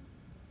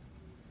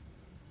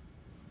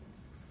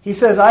 He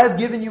says, I have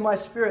given you my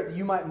spirit that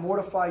you might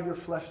mortify your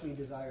fleshly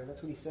desires.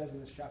 That's what he says in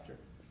this chapter.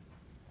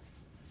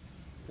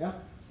 Yeah?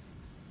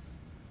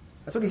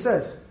 That's what he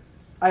says.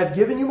 I have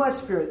given you my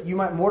spirit that you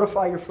might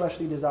mortify your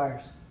fleshly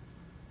desires.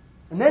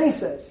 And then he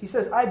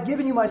says, I have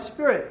given you my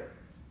spirit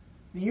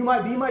that you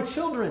might be my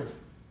children.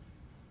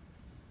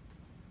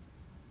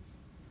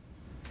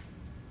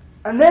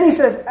 And then he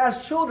says,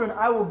 as children,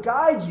 I will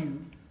guide you,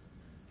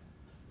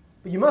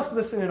 but you must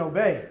listen and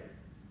obey.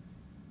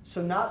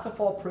 so not to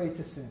fall prey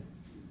to sin.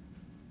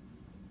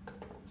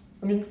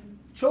 I mean,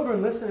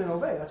 children listen and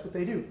obey. That's what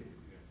they do.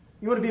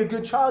 You want to be a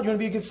good child? You want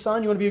to be a good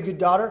son? You want to be a good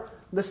daughter?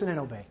 Listen and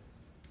obey.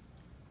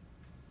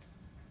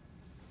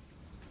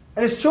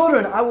 And as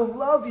children, I will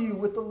love you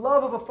with the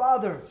love of a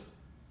father,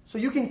 so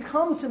you can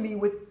come to me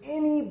with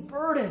any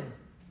burden.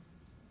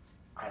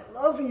 I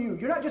love you.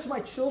 You're not just my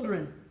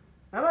children.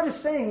 I'm not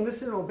just saying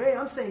listen and obey.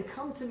 I'm saying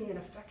come to me in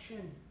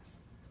affection.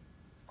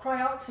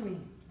 Cry out to me.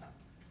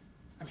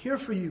 I'm here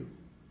for you.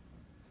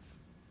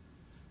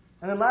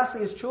 And then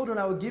lastly, as children,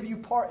 I will give you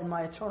part in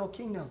my eternal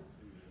kingdom,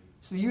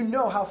 so you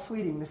know how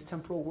fleeting this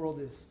temporal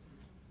world is.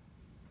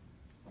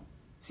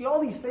 See,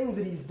 all these things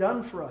that he's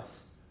done for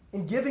us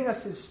in giving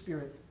us his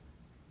Spirit,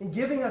 in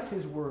giving us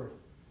his word,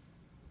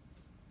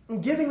 in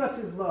giving us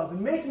his love,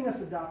 and making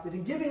us adopted,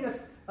 and giving us,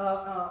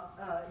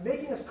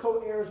 making us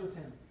co-heirs with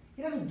him.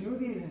 He doesn't do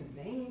these in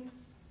vain.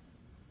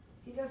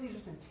 He does these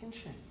with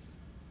intention.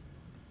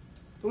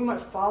 So we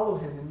might follow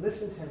him and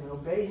listen to him and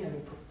obey him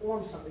and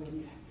perform something that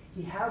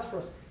he has for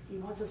us. He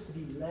wants us to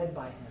be led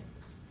by him.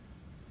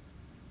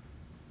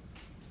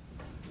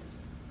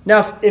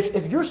 Now,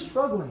 if you're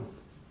struggling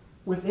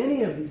with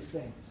any of these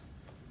things,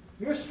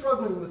 if you're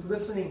struggling with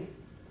listening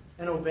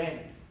and obeying,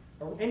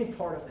 or any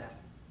part of that,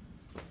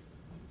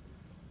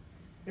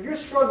 if you're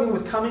struggling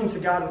with coming to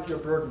God with your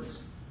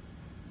burdens,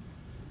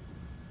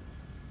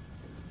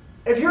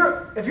 if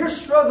you're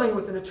struggling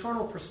with an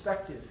eternal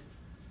perspective,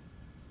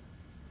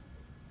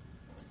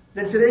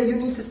 then today you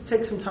need to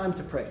take some time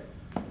to pray.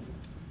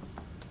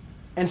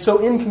 And so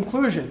in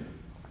conclusion,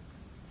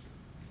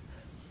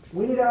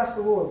 we need to ask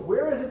the Lord,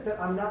 where is it that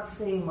I'm not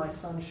seeing my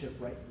sonship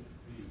rightly?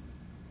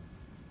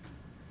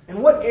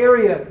 In what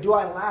area do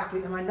I lack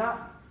it? Am I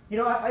not? You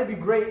know, it'd be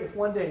great if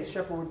one day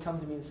Shepherd would come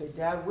to me and say,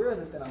 Dad, where is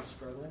it that I'm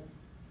struggling?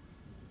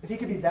 If he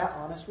could be that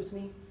honest with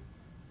me,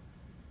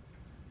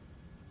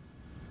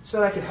 so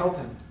that I could help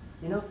him,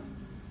 you know?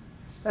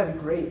 That'd be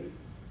great.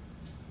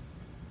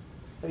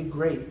 That'd be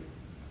great.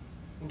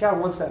 And God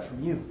wants that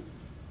from you.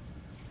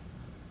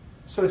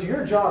 So it's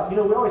your job. You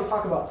know, we always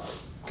talk about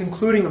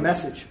concluding a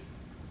message.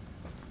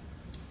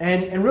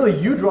 And really,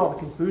 you draw the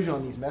conclusion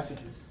on these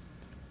messages.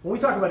 When we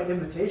talk about an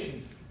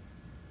invitation,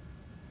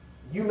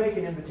 you make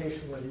an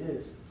invitation what it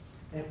is.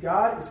 And if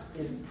God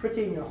is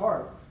pricking your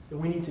heart, then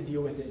we need to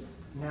deal with it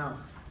now.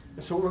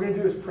 And so what we're going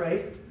to do is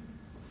pray.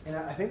 And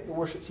I think the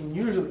worship team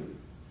usually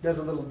does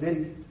a little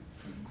ditty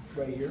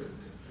right here.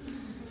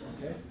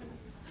 Okay?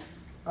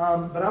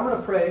 But I'm going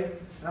to pray,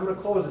 and I'm going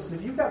to close this. And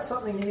if you've got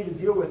something you need to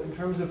deal with in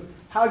terms of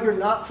how you're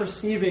not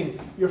perceiving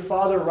your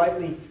Father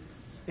rightly,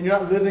 and you're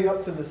not living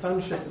up to the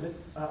sonship of it,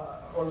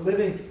 or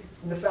living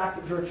in the fact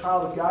that you're a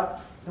child of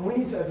God, then we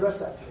need to address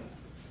that today.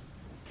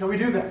 Can we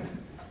do that?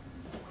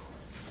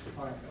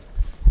 All right.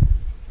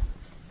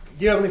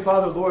 Dear Heavenly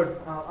Father, Lord,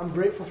 I'm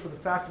grateful for the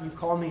fact that you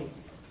call me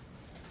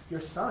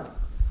your son,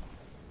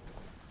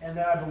 and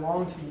that I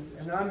belong to you,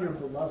 and that I'm your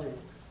beloved.